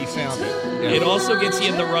 Eric. He found it. Yeah. It also gets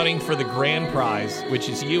you in the running for the grand prize, which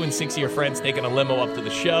is you and 6 of your friends taking a limo up to the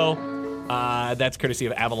show. That's courtesy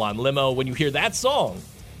of Avalon Limo. When you hear that song,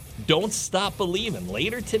 Don't Stop Believing,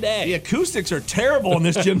 later today. The acoustics are terrible in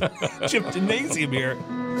this gymnasium here.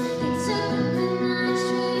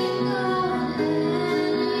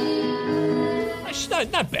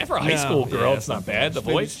 Not bad for a high school girl. It's not bad. The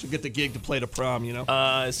voice. She'll get the gig to play the prom,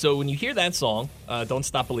 So when you hear that song, Don't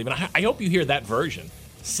Stop Believing, I hope you hear that version.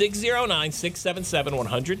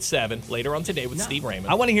 609-677-107 later on today with Steve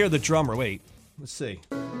Raymond. I want to hear the drummer. Wait. Let's see.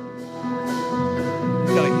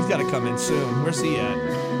 He's got to come in soon. Where's he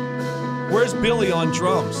at? Where's Billy on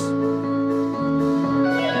drums?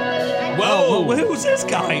 Whoa. Who's this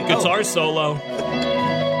guy? Guitar solo.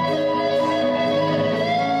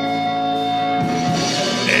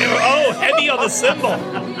 Oh, heavy on the cymbal.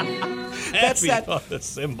 That's the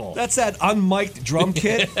cymbal. That's that unmiked drum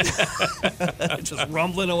kit. Just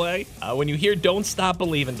rumbling away. When you hear Don't Stop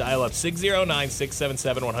Believing, dial up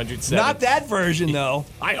 609-677-107. Not that version, though.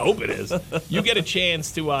 I hope it is. You get a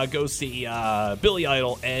chance to go see Billy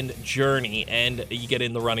Idol and Journey, and you get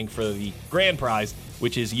in the running for the grand prize,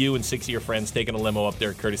 which is you and 6 of your friends taking a limo up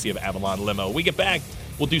there, courtesy of Avalon Limo. When we get back,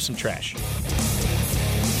 we'll do some trash.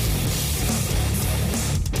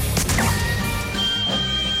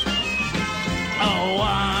 Oh,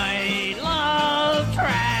 I love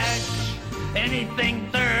trash. Anything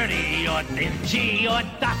dirty or dingy or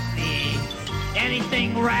dusty.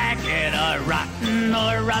 Anything ragged or rotten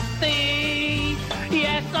or rusty.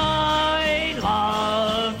 Yes, I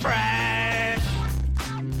love trash.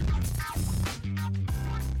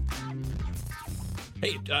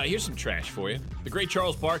 Hey, here's some trash for you. The great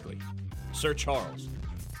Charles Barkley, Sir Charles.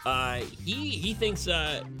 He thinks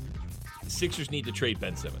Sixers need to trade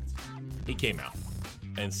Ben Simmons. He came out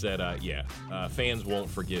and said, fans won't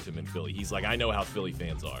forgive him in Philly. He's like, I know how Philly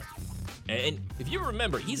fans are. And if you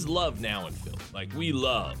remember, he's loved now in Philly. Like, we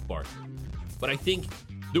love Barkley. But I think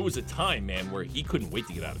there was a time, man, where he couldn't wait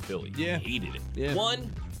to get out of Philly. Yeah. He hated it. Yeah.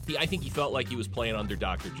 One, I think he felt like he was playing under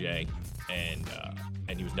Dr. J, and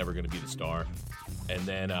he was never going to be the star. And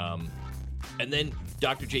then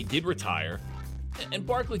Dr. J did retire, and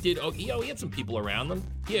Barkley did. He had some people around him.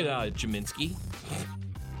 He had Jaminski.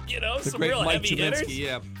 Some real Mike heavy hitters.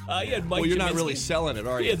 Yeah. He had Mike Well, you're Jaminski. not really selling it,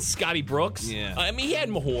 are you? He had Scotty Brooks. Yeah. He had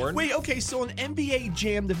Mahorn. Wait, okay, so in NBA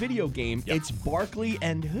Jam, the video game, Yep. it's Barkley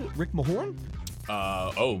and who? Rick Mahorn?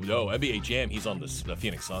 No, NBA Jam. He's on the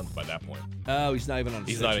Phoenix Suns by that point. Oh, he's not even on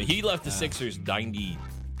the He's Sixers. not. He left the Sixers 91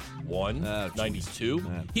 91, 92.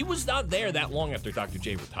 He was not there that long after Dr.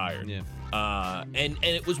 J retired. Yeah. And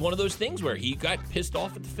it was one of those things where he got pissed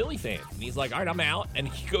off at the Philly fans. And he's like, all right, I'm out. And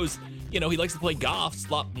he goes, he likes to play golf. It's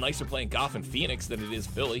a lot nicer playing golf in Phoenix than it is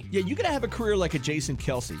Philly. Yeah, you got to have a career like a Jason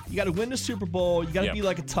Kelsey. You got to win the Super Bowl. You got to Yeah. be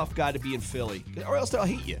like a tough guy to be in Philly, or else they'll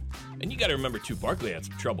hate you. And you got to remember, too, Barkley had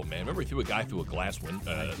some trouble, man. Remember he threw a guy through a glass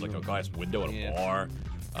window, like a glass window at a bar.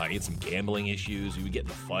 He had some gambling issues. He would get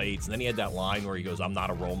into fights. And then he had that line where he goes, I'm not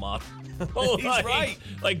a role model. He's right.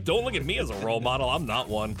 Like, don't look at me as a role model. I'm not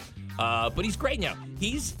one. But he's great now.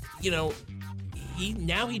 He's,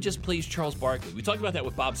 he just plays Charles Barkley. We talked about that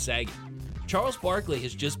with Bob Saget. Charles Barkley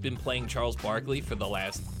has just been playing Charles Barkley for the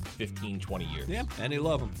last 15, 20 years. Yeah, and they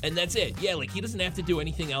love him. And that's it. Yeah, like he doesn't have to do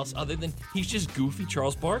anything else other than he's just goofy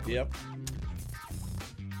Charles Barkley. Yep.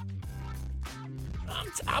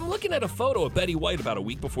 I'm looking at a photo of Betty White about a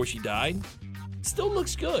week before she died. Still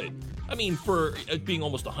looks good. I mean, for being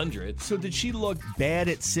almost 100. So did she look bad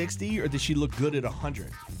at 60, or did she look good at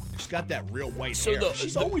 100? She's got that real white hair.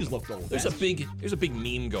 She's always looked old. There's a big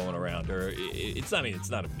meme going around her. It's not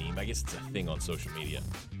a meme. I guess it's a thing on social media,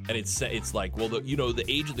 and it's like, well, the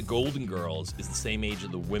age of the Golden Girls is the same age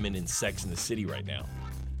of the women in Sex and the City right now,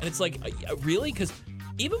 and it's like, really? Because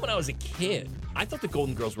even when I was a kid, I thought the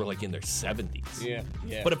Golden Girls were like in their 70s.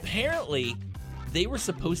 Yeah. But apparently, they were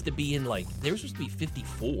supposed to be they were supposed to be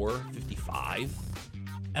 54, 55,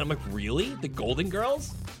 and I'm like, really? The Golden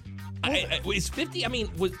Girls? Is 50? I mean,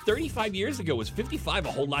 was 35 years ago? Was 55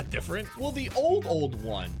 a whole lot different? Well, the old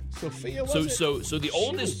one, Sophia. Was So the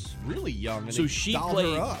oldest, she was really young. And so they she dolled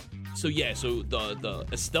played. her up. So the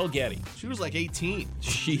Estelle Getty. She was like 18.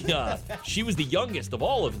 She was the youngest of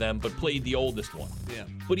all of them, but played the oldest one. Yeah.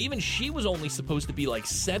 But even she was only supposed to be like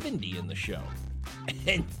 70 in the show.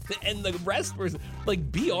 And the rest were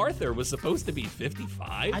like B. Arthur was supposed to be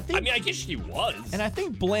 55. I guess she was. And I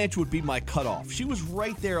think Blanche would be my cutoff. She was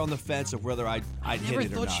right there on the fence of whether I'd hit it or not. I never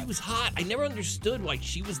thought she was hot. I never understood why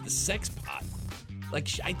she was the sex pot. Like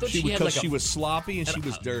I thought she had because like she was sloppy and she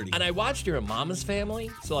was dirty. And I watched her in Mama's Family,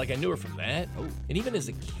 so like I knew her from that. Oh. And even as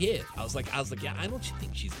a kid, I was like, yeah, I don't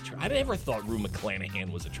think she's attractive. I never thought Rue McClanahan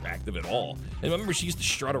was attractive at all. And I remember she used to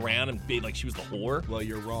strut around and be like she was the whore. Well,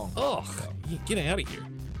 you're wrong. Oh, get out of here.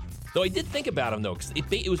 Though I did think about him though, because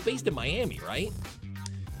it was based in Miami, right?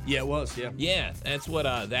 Yeah, it was. Yeah. Yeah, that's what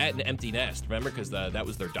that and Empty Nest. Remember, because that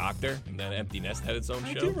was their doctor, and then Empty Nest had its own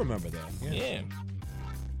show. I do remember that. Yeah.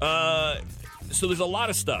 So there's a lot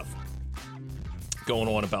of stuff going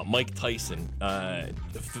on about Mike Tyson, I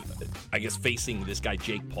guess, facing this guy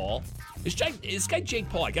Jake Paul. This guy Jake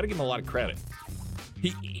Paul, I got to give him a lot of credit.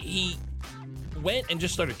 He went and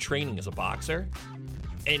just started training as a boxer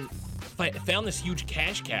and found this huge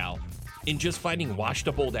cash cow in just fighting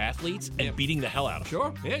washed-up old athletes and beating the hell out of them.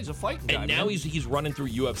 Sure, yeah, he's a fighting guy. And now he's running through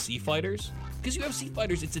UFC fighters. Because UFC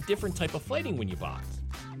fighters, it's a different type of fighting when you box.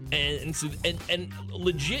 And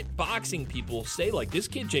legit boxing people say, like, this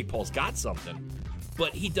kid Jake Paul's got something.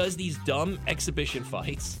 But he does these dumb exhibition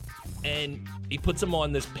fights, and he puts them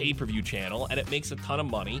on this pay-per-view channel, and it makes a ton of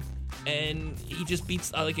money. And he just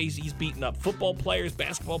beats, he's beating up football players,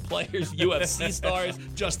 basketball players, UFC stars.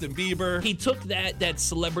 Justin Bieber. He took that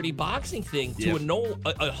celebrity boxing thing to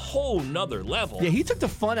a whole nother level. Yeah, he took the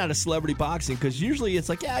fun out of celebrity boxing, because usually it's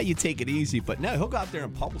like, yeah, you take it easy, but no, he'll go out there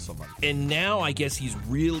and pummel somebody. And now I guess he's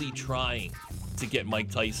really trying to get Mike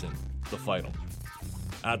Tyson to fight him.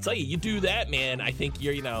 I'll tell you, you do that, man, I think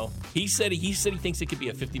you're, he said he thinks it could be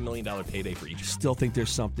a $50 million payday for each. Still think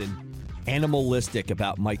there's something animalistic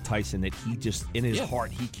about Mike Tyson that he just, in his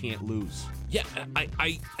heart, he can't lose. Yeah,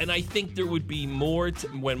 I think there would be more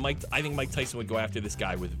when I think Mike Tyson would go after this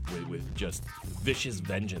guy with just vicious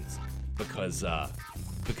vengeance because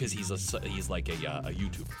he's like a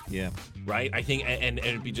YouTuber. Yeah. Right? I think and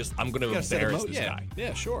it'd be just, I'm going to embarrass this guy.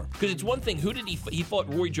 Yeah, sure. Because it's one thing, who did he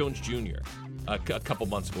fought Roy Jones Jr. A couple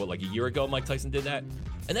months ago, like a year ago, Mike Tyson did that.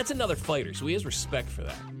 And that's another fighter, so he has respect for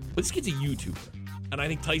that. But this kid's a YouTuber. And I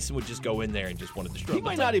think Tyson would just go in there and just want to destroy him. He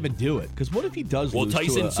might not even do it, because what if he does lose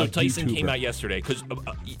Tyson, to a Tyson YouTuber? came out yesterday, because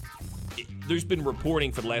there's been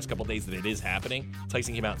reporting for the last couple of days that it is happening.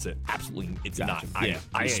 Tyson came out and said, absolutely, it's not.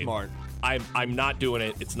 He's smart. I'm not doing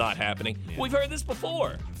it. It's not happening. Yeah. We've heard this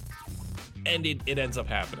before. And it ends up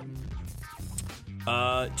happening.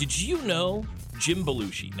 Did you know Jim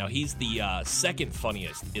Belushi? Now, he's the second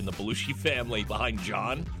funniest in the Belushi family behind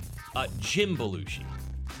John. Jim Belushi.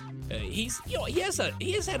 He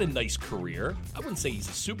has had a nice career. I wouldn't say he's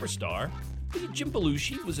a superstar. But Jim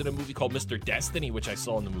Belushi was in a movie called Mr. Destiny, which I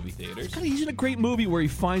saw in the movie theaters. He's in a great movie where he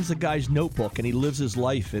finds the guy's notebook and he lives his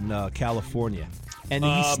life in California. And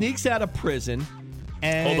he sneaks out of prison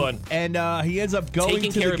And, Hold on. And he ends up going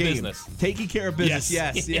Taking to care the of game. business. Taking care of business.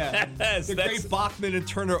 Yes. Yes. Yes, The that's- great Bachman and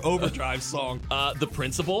Turner Overdrive song. The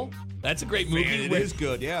Principal. That's a great movie. Man, it is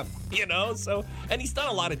good. Yeah. You know, so, and he's done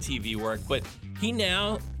a lot of TV work, but he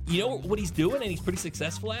now, you know what he's doing, and he's pretty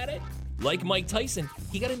successful at it? Like Mike Tyson,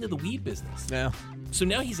 he got into the weed business. Yeah. So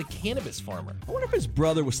now he's a cannabis farmer. I wonder if his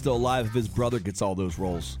brother was still alive. If his brother gets all those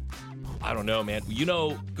roles. I don't know, man. You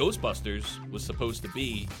know, Ghostbusters was supposed to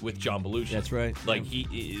be with John Belushi. That's right. Like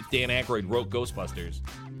Dan Aykroyd wrote Ghostbusters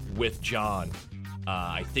with John.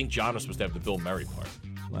 I think John was supposed to have the Bill Murray part.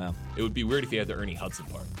 Wow. It would be weird if he had the Ernie Hudson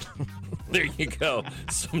part. There you go.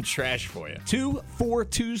 Some trash for you. 2-4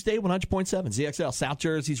 Tuesday, 100.7 ZXL, South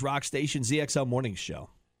Jersey's rock station, ZXL Morning Show.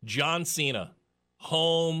 John Cena,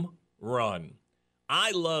 home run.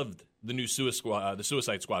 I loved the new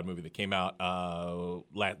Suicide Squad movie that came out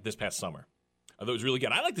this past summer. I thought it was really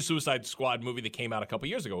good. I like the Suicide Squad movie that came out a couple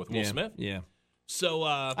years ago with Will Smith. Yeah. So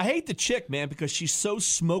I hate the chick, man, because she's so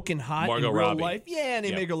smoking hot Margot in real Robbie. life. Yeah, and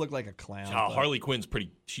they make her look like a clown. but Harley Quinn's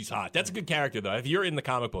she's hot. That's a good character, though. If you're in the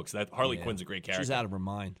comic books, that Harley Quinn's a great character. She's out of her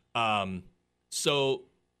mind. So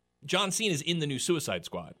John Cena's in the new Suicide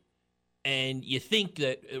Squad. And you think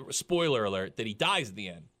that, spoiler alert, that he dies at the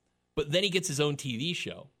end. But then he gets his own TV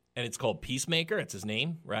show, and it's called Peacemaker. It's his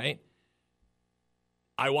name, right?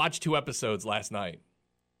 I watched 2 episodes last night.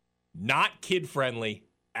 Not kid-friendly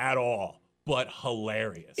at all, but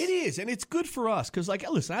hilarious. It is, and it's good for us because, like,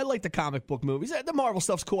 listen, I like the comic book movies. The Marvel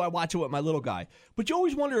stuff's cool. I watch it with my little guy. But you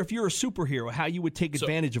always wonder if you're a superhero, how you would take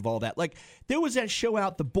advantage of all that. Like, there was that show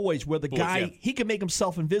out, The Boys, where the guy, he could make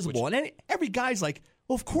himself invisible. And then every guy's like,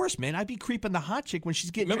 well, of course, man, I'd be creeping the hot chick when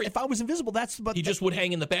she's getting... Remember, if I was invisible, that's... But he just would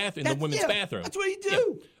hang in the bathroom, in the women's bathroom. That's what he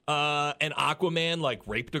do. Yeah. And Aquaman, like,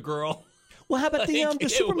 raped a girl. Well, how about the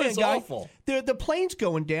It Superman was guy? awful. The plane's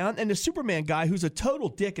going down, and the Superman guy, who's a total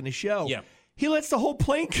dick in the show, he lets the whole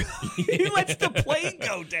plane go. He lets the plane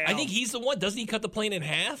go down. I think he's the one. Doesn't he cut the plane in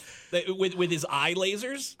half with his eye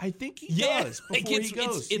lasers? I think he does before he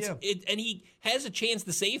goes. And he has a chance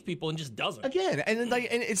to save people and just doesn't. Again, and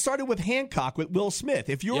it started with Hancock with Will Smith.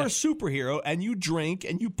 If you're a superhero and you drink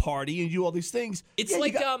and you party and you do all these things, it's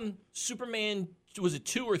like Superman. Was it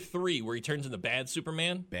 2 or 3 where he turns into bad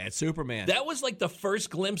Superman? Bad Superman. That was like the first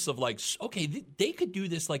glimpse of like, okay, they could do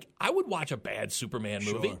this. Like, I would watch a bad Superman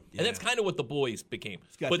movie. Yeah. And that's kind of what The Boys became.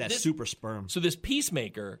 It's got that super sperm. So this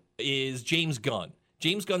Peacemaker is James Gunn.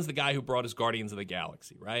 James Gunn's the guy who brought us Guardians of the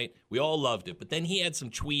Galaxy, right? We all loved it. But then he had some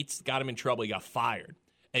tweets, got him in trouble. He got fired.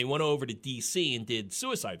 And he went over to DC and did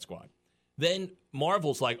Suicide Squad. Then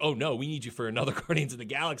Marvel's like, oh, no, we need you for another Guardians of the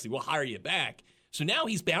Galaxy. We'll hire you back. So now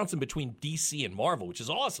he's bouncing between DC and Marvel, which is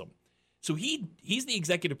awesome. So he's the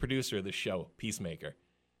executive producer of this show, Peacemaker.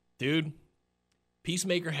 Dude,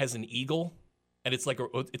 Peacemaker has an eagle, and it's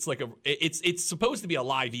supposed to be a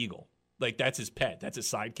live eagle. Like, that's his pet. That's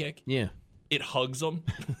his sidekick. Yeah. It hugs him.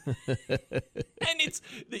 And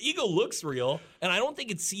the eagle looks real, and I don't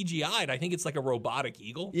think it's CGI'd. I think it's like a robotic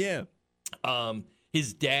eagle. Yeah.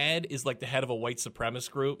 His dad is like the head of a white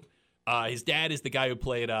supremacist group. His dad is the guy who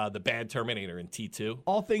played the bad Terminator in T2.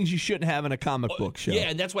 All things you shouldn't have in a comic book show. Yeah,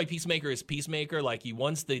 and that's why Peacemaker is Peacemaker. Like, he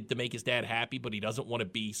wants to make his dad happy, but he doesn't want to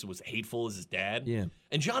be so as hateful as his dad. Yeah.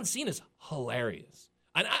 And John Cena's hilarious.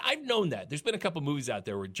 And I've known that. There's been a couple movies out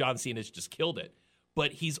there where John Cena's just killed it.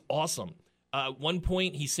 But he's awesome. One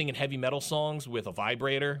point, he's singing heavy metal songs with a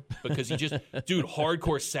vibrator because he just, dude,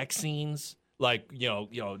 hardcore sex scenes, like,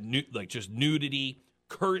 like just nudity.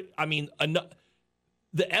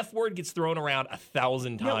 The F word gets thrown around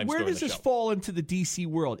 1,000 times. Now, where does this fall into the DC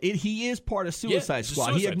world? He is part of Suicide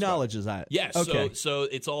Squad. He acknowledges that. Yes. Okay. So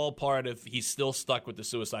it's all part of. He's still stuck with the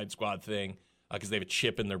Suicide Squad thing because they have a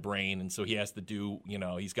chip in their brain, and so he has to do.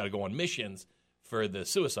 He's got to go on missions for the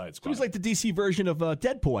Suicide Squad. So he's like the DC version of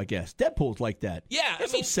Deadpool, I guess. Deadpool's like that. Yeah,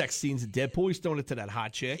 There's some sex scenes in Deadpool. He's throwing it to that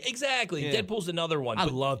hot chick. Exactly. Yeah. Deadpool's another one. I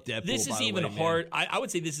But love Deadpool. This is even hard. I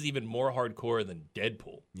would say this is even more hardcore than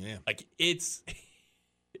Deadpool. Yeah. Like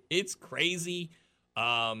it's crazy.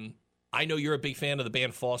 I know you're a big fan of the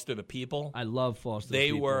band Foster the People. I love Foster the They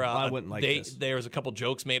People. were. I wouldn't like this. There was a couple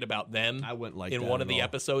jokes made about them. I wouldn't like in that one of at the all.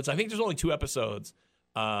 episodes. I think there's only 2 episodes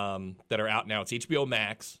that are out now. It's HBO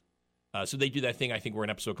Max. So they do that thing. I think where an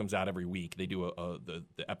episode comes out every week. They do the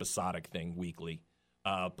episodic thing weekly.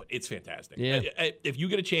 But it's fantastic. Yeah. If you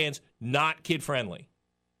get a chance, not kid friendly.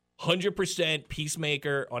 100%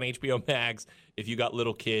 Peacemaker on HBO Max. If you got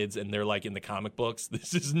little kids and they're like in the comic books,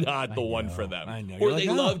 this is not the one for them. I know. Or You're they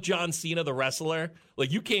like, oh. love John Cena, the wrestler.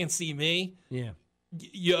 Like, you can't see me. Yeah.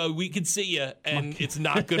 Yeah, we can see you, and it's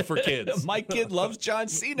not good for kids. My kid loves John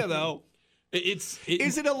Cena, though.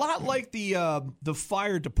 Is it a lot like the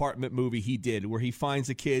fire department movie he did, where he finds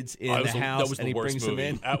the kids in the house and he brings them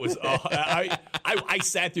in? That was I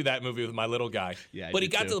sat through that movie with my little guy. Yeah, but it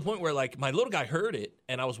got to the point where like my little guy heard it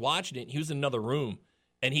and I was watching it. And he was in another room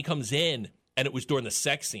and he comes in and it was during the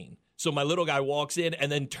sex scene. So my little guy walks in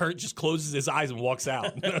and then just closes his eyes and walks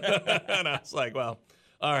out. And I was like, well.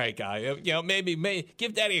 All right, guy. Maybe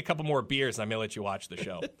give Daddy a couple more beers, and I may let you watch the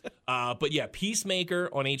show. But yeah,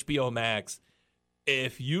 Peacemaker on HBO Max.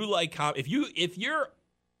 If you like, if you're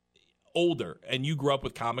older and you grew up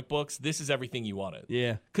with comic books, this is everything you wanted.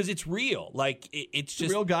 Yeah, because it's real. Like it's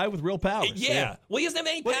just a real guy with real powers. Yeah. Well, he doesn't have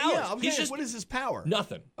any powers. Yeah, what is his power?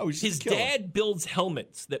 Nothing. Oh, he's his dad builds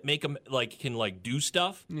helmets that make him can do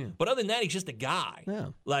stuff. Yeah. But other than that, he's just a guy. Yeah.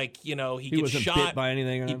 Like he gets wasn't shot bit by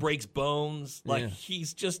anything. He breaks bones. Like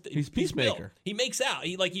he's Peacemaker. He makes out.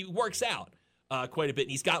 He works out quite a bit.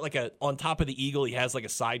 And he's got on top of the eagle. He has like a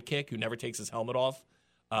sidekick who never takes his helmet off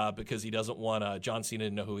because he doesn't want John Cena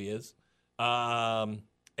to know who he is. And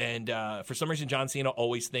for some reason, John Cena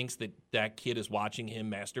always thinks that kid is watching him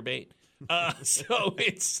masturbate. So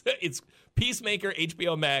it's Peacemaker,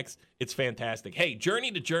 HBO Max. It's fantastic. Hey, Journey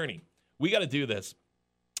to Journey. We got to do this.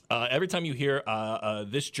 Every time you hear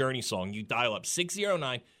this Journey song, you dial up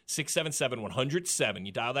 609-677-107.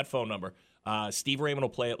 You dial that phone number. Steve Raymond will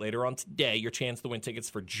play it later on today. Your chance to win tickets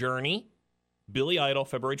for Journey, Billy Idol,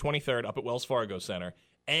 February 23rd up at Wells Fargo Center.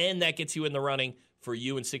 And that gets you in the running for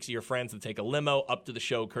you and 6 of your friends to take a limo up to the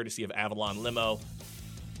show, courtesy of Avalon Limo.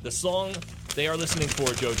 The song they are listening for,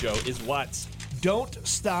 JoJo, is what? Don't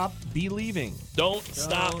Stop Believing. Don't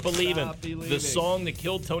Stop Believing. The song that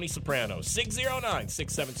killed Tony Soprano.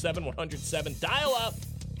 609-677-107. Dial up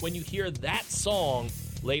when you hear that song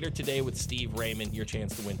later today with Steve Raymond. Your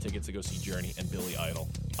chance to win tickets to go see Journey and Billy Idol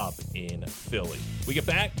up in Philly. We get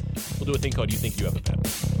back, we'll do a thing called You Think You Have a Pet.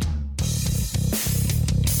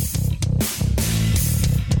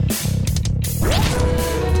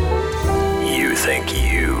 You think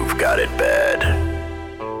you've got it bad.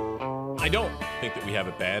 I don't think that we have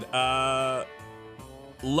it bad.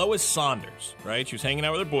 Lois Saunders, right? She was hanging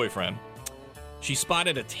out with her boyfriend. She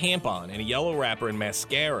spotted a tampon and a yellow wrapper and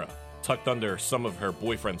mascara tucked under some of her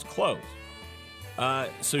boyfriend's clothes.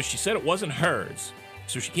 So she said it wasn't hers.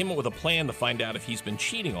 So she came up with a plan to find out if he's been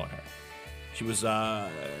cheating on her. She was,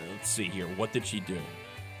 let's see here. What did she do?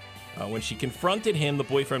 When she confronted him, the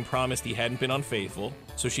boyfriend promised he hadn't been unfaithful,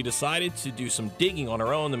 so she decided to do some digging on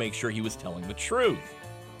her own to make sure he was telling the truth.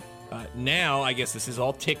 Now, I guess this is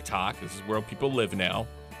all TikTok. This is where people live now.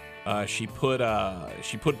 She put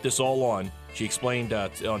this all on. She explained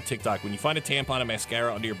on TikTok, when you find a tampon and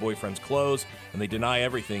mascara under your boyfriend's clothes and they deny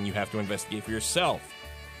everything, you have to investigate for yourself.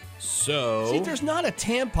 So, see, there's not a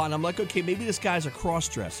tampon. I'm like, okay, maybe this guy's a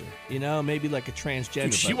cross-dresser. Maybe like a transgender.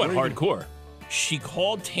 Dude, she went hardcore. She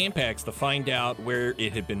called Tampax to find out where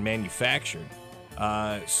it had been manufactured.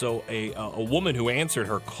 So a woman who answered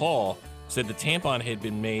her call said the tampon had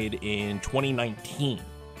been made in 2019.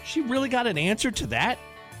 She really got an answer to that?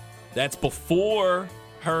 That's before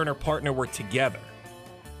her and her partner were together.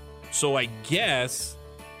 So I guess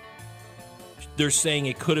they're saying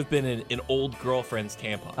it could have been an old girlfriend's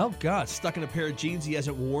tampon. Oh, God. Stuck in a pair of jeans he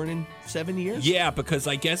hasn't worn in 7 years? Yeah, because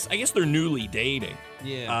I guess they're newly dating.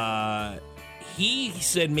 Yeah. He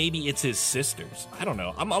said maybe it's his sister's. I don't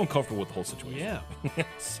know. I'm uncomfortable with the whole situation. Yeah.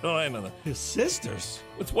 So I don't know. His sister's?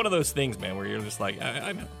 It's one of those things, man, where you're just like,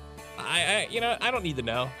 I know. I don't need to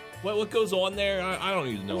know. What goes on there, I don't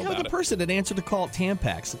need to know about it. The person that answered the call at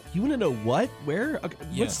Tampax, you want to know what? Where? Okay,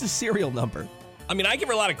 what's the serial number? I mean, I give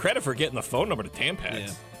her a lot of credit for getting the phone number to Tampax.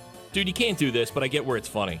 Yeah. Dude, you can't do this, but I get where it's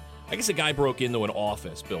funny. I guess a guy broke into an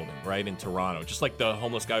office building, right, in Toronto, just like the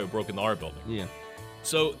homeless guy who broke into our building. Yeah.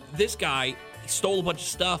 So this guy, he stole a bunch of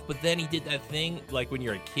stuff, but then he did that thing, like when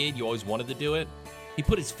you're a kid, you always wanted to do it. He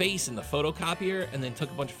put his face in the photocopier and then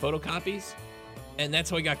took a bunch of photocopies, and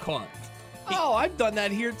that's how he got caught. I've done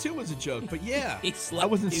that here too as a joke, but yeah. I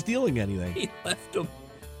wasn't stealing anything. He left him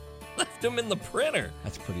in the printer.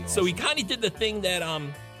 That's pretty awesome. So he kind of did the thing that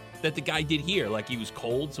the guy did here. Like, he was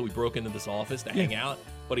cold, so he broke into this office to hang out,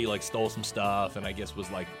 but he stole some stuff and I guess was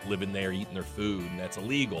living there, eating their food, and that's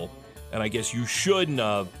illegal. And I guess you shouldn't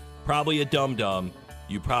have, probably a dum-dum,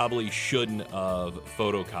 you probably shouldn't have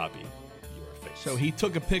photocopied your face. So he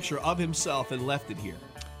took a picture of himself and left it here.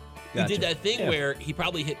 Gotcha. He did that thing where he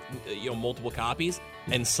probably hit multiple copies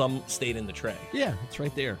and some stayed in the tray. Yeah, it's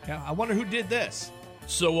right there. Yeah, I wonder who did this.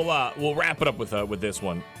 So we'll wrap it up with this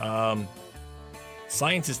one.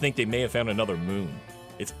 Scientists think they may have found another moon.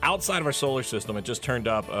 It's outside of our solar system. It just turned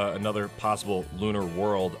up another possible lunar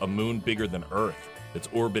world, a moon bigger than Earth that's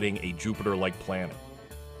orbiting a Jupiter-like planet.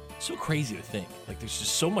 So crazy to think. Like, there's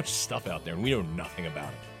just so much stuff out there, and we know nothing about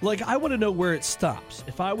it. Like, I want to know where it stops.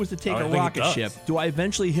 If I was to take I a don't think it rocket does. ship, do I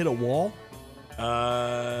eventually hit a wall?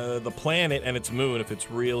 The planet and its moon, if it's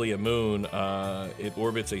really a moon, it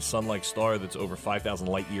orbits a sun-like star that's over 5,000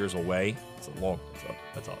 light years away. It's a long.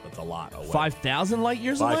 That's a lot away. 5,000 light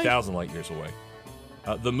years away? 5,000 light years away.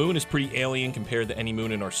 The moon is pretty alien compared to any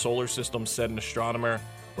moon in our solar system, said an astronomer.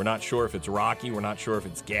 We're not sure if it's rocky. We're not sure if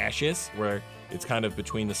it's gaseous, where it's kind of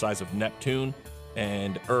between the size of Neptune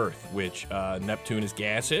and Earth, which Neptune is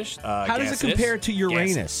gaseous. How does it compare to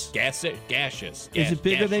Uranus? Gaseous. Is it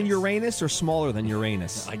bigger than gaseous. Uranus or smaller than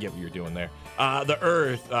Uranus? I get what you're doing there. The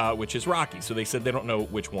Earth, which is rocky, so they said they don't know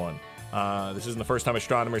which one. This isn't the first time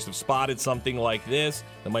astronomers have spotted something like this.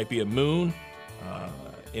 There might be a moon.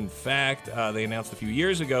 In fact, they announced a few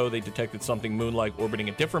years ago they detected something moon-like orbiting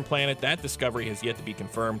a different planet. That discovery has yet to be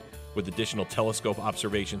confirmed with additional telescope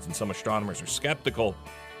observations, and some astronomers are skeptical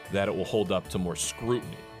that it will hold up to more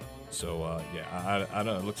scrutiny. So, I don't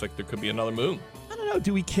know. It looks like there could be another moon. I don't know.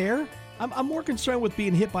 Do we care? I'm more concerned with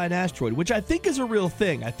being hit by an asteroid, which I think is a real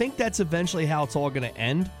thing. I think that's eventually how it's all going to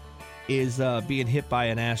end, is being hit by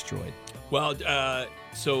an asteroid. Well,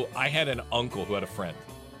 so I had an uncle who had a friend,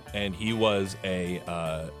 and he was a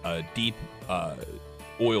deep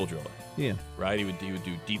oil driller. Yeah. Right? He would do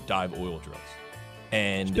deep dive oil drills.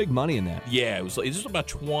 And There's big money in that. Yeah, it was about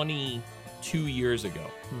 22 years ago.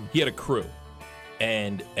 He had a crew,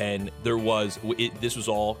 and there was this was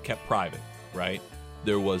all kept private, right?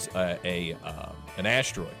 There was an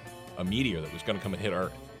asteroid, a meteor that was going to come and hit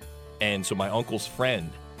Earth, and so my uncle's friend,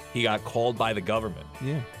 he got called by the government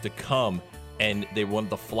to come, and they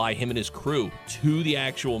wanted to fly him and his crew to the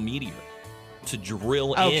actual meteor to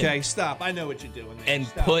drill in. Okay, stop. I know what you're doing there. And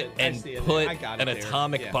Stop put it. I see it put there. I got it an there.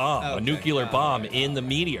 atomic Yeah. bomb, a Okay. nuclear bomb in the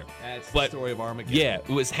meteor. That's But the story of Armageddon. yeah, it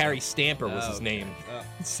was Harry Stamper was his Okay. name.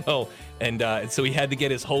 So so he had to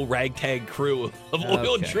get his whole ragtag crew of oil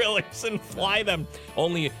Okay. drillers and fly them.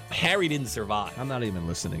 Only Harry didn't survive. I'm not even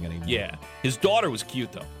listening anymore. Yeah, his daughter was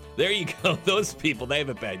cute though. There you go. Those people, they have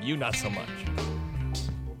it bad. You not so much.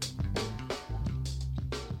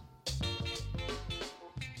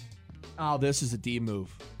 Oh, this is a D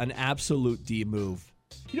move. An absolute D move.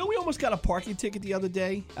 You know, we almost got a parking ticket the other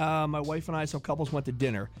day. My wife and I, some couples went to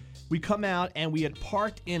dinner. We come out and we had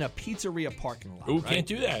parked in a pizzeria parking lot. Ooh, right? can't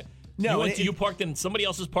do that. No, you parked in somebody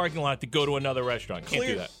else's parking lot to go to another restaurant. Can't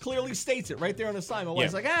do that. Clearly states it right there on the sign. My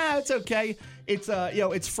wife's Yeah. like, it's okay. It's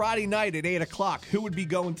it's Friday night at 8:00. Who would be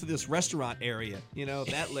going to this restaurant area?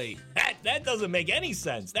 That late. That doesn't make any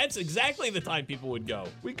sense. That's exactly the time people would go.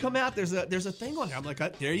 We come out. There's a thing on there. I'm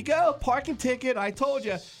like, there you go, parking ticket. I told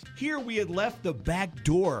you. Here we had left the back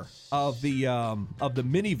door of the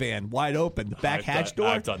minivan wide open, the back hatch door.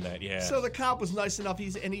 I've done that, yeah. So the cop was nice enough.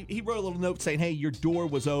 He wrote a little note saying, "Hey, your door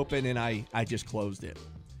was open, and I just closed it."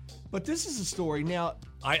 But this is a story now.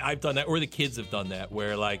 I've done that, or the kids have done that,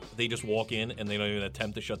 where like they just walk in and they don't even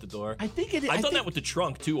attempt to shut the door. I've done that with the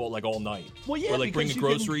trunk too, all night. Well, yeah, where like bring because the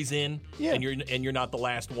you groceries in, Yeah. and you're not the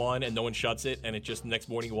last one, and no one shuts it, and it just the next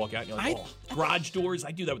morning you walk out and you're like, garage doors.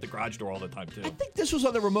 I do that with the garage door all the time too. I think this was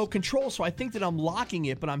on the remote control, so I think that I'm locking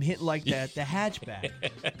it, but I'm hitting like the hatchback.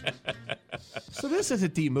 So this is a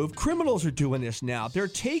D move. Criminals are doing this now. They're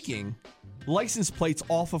taking license plates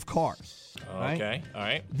off of cars. Right? Okay, all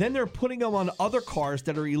right. Then they're putting them on other cars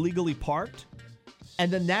that are illegally parked,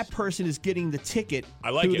 and then that person is getting the ticket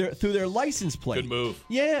through their license plate. Good move.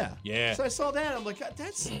 Yeah. Yeah. So I saw that. I'm like,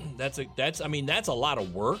 that's a lot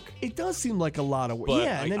of work. It does seem like a lot of work. But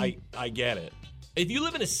yeah. And then I get it. If you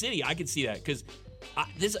live in a city, I could see that because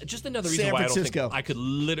this is just another reason San why Francisco. I don't think I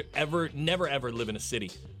could never ever live in a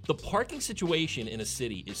city. The parking situation in a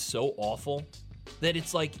city is so awful that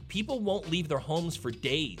it's like people won't leave their homes for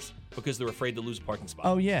days because they're afraid to lose a parking spot.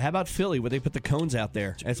 Oh yeah, how about Philly where they put the cones out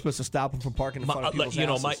there? And it's supposed to stop them from parking in front of people's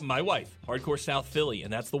houses. My wife, hardcore South Philly,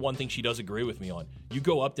 and that's the one thing she does agree with me on. You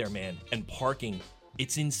go up there, man, and parking,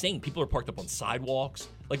 it's insane. People are parked up on sidewalks.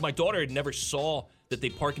 Like my daughter had never saw that they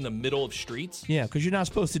park in the middle of streets. Yeah, because you're not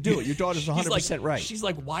supposed to do it. Your daughter's 100% right. She's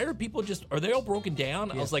like, why are people are they all broken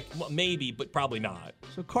down? I was like, well, maybe, but probably not.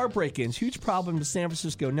 So car break-ins, huge problem in San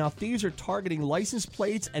Francisco. Now thieves are targeting license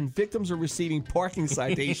plates and victims are receiving parking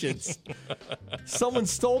citations. Someone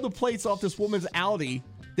stole the plates off this woman's Audi,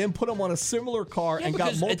 then put them on a similar car and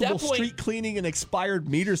got because at that multiple point- street cleaning and expired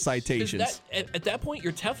meter citations. At that point,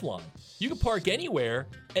 you're Teflon. You can park anywhere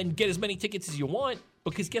and get as many tickets as you want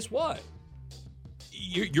because guess what?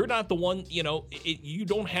 You're not the one, you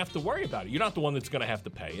don't have to worry about it. You're not the one that's going to have to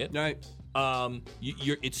pay it. Right.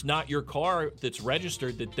 It's not your car that's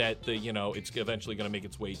registered that it's eventually going to make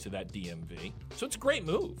its way to that DMV. So it's a great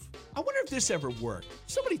move. I wonder if this ever worked.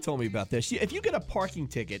 Somebody told me about this. If you get a parking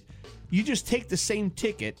ticket, you just take the same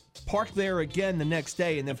ticket, park there again the next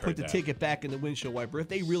day, and then put the ticket back in the windshield wiper. If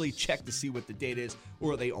they really check to see what the date is,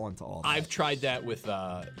 or are they on to all that? I've tried that with,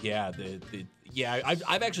 I've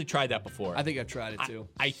actually tried that before. I think I've tried it too.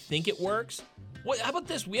 I think it works. How about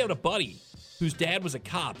this? We had a buddy whose dad was a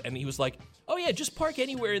cop, and he was like, "Oh yeah, just park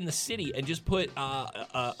anywhere in the city and just put an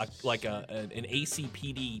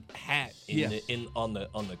ACPD hat on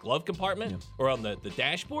the glove compartment or on the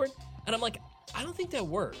dashboard." And I'm like, I don't think that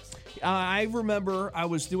works. I remember I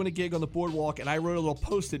was doing a gig on the boardwalk, and I wrote a little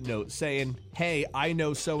Post-it note saying, "Hey, I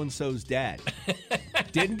know so-and-so's dad."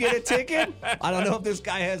 Didn't get a ticket. I don't know if this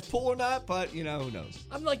guy has pull or not, but, who knows?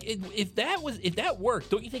 I'm like, if that worked,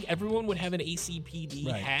 don't you think everyone would have an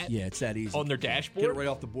ACPD hat? Yeah, it's that easy. On their dashboard? Get it right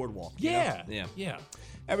off the boardwalk. Yeah. Yeah.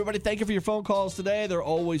 Everybody, thank you for your phone calls today. They're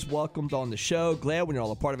always welcomed on the show. Glad when you're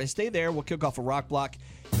all a part of it. Stay there. We'll kick off a rock block.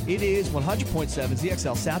 It is 100.7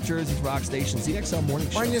 ZXL, South Jersey's rock station, ZXL Morning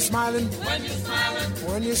Show. When you're smiling, when you're smiling,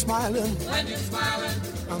 when you're smiling, when you're smiling,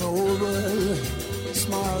 and the whole world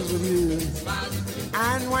smiles with you.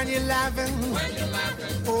 And when you're laughing,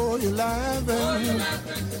 oh, you're laughing.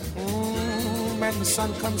 When the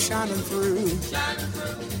sun comes shining through.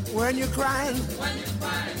 When you're crying,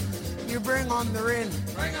 you bring on the rain.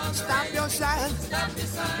 Stop your sighing.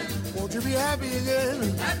 Won't you be happy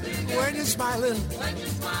again? When you're smiling.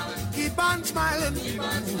 Keep on smiling.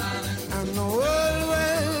 And the world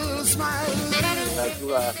will smile.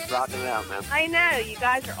 That's rocking it out, man. I know. You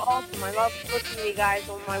guys are awesome. I love listening to you guys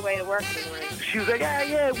on my way to work in the morning. She was like,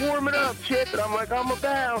 yeah, warming up, Chip. And I'm like, I'm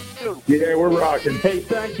about to. Yeah, we're rocking. Hey,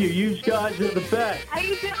 thank you. You guys are the best. How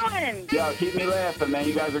you doing? Yeah, keep me laughing, man.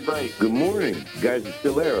 You guys are great. Good morning. You guys are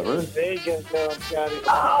still there, huh? There you go, Scotty.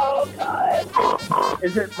 Oh, God.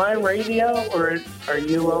 Is it my radio, or are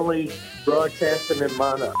you only broadcasting in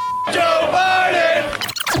mono? Joe Biden!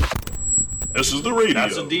 This is the radio.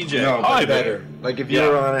 That's a DJ. No, Hi, better. Like, if you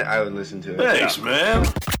were on it, I would listen to it. Thanks, man.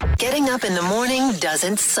 Getting up in the morning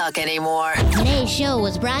doesn't suck anymore. Today's show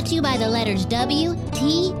was brought to you by the letters W,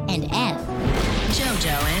 T, and F.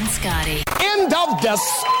 JoJo and Scotty. End of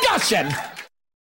discussion.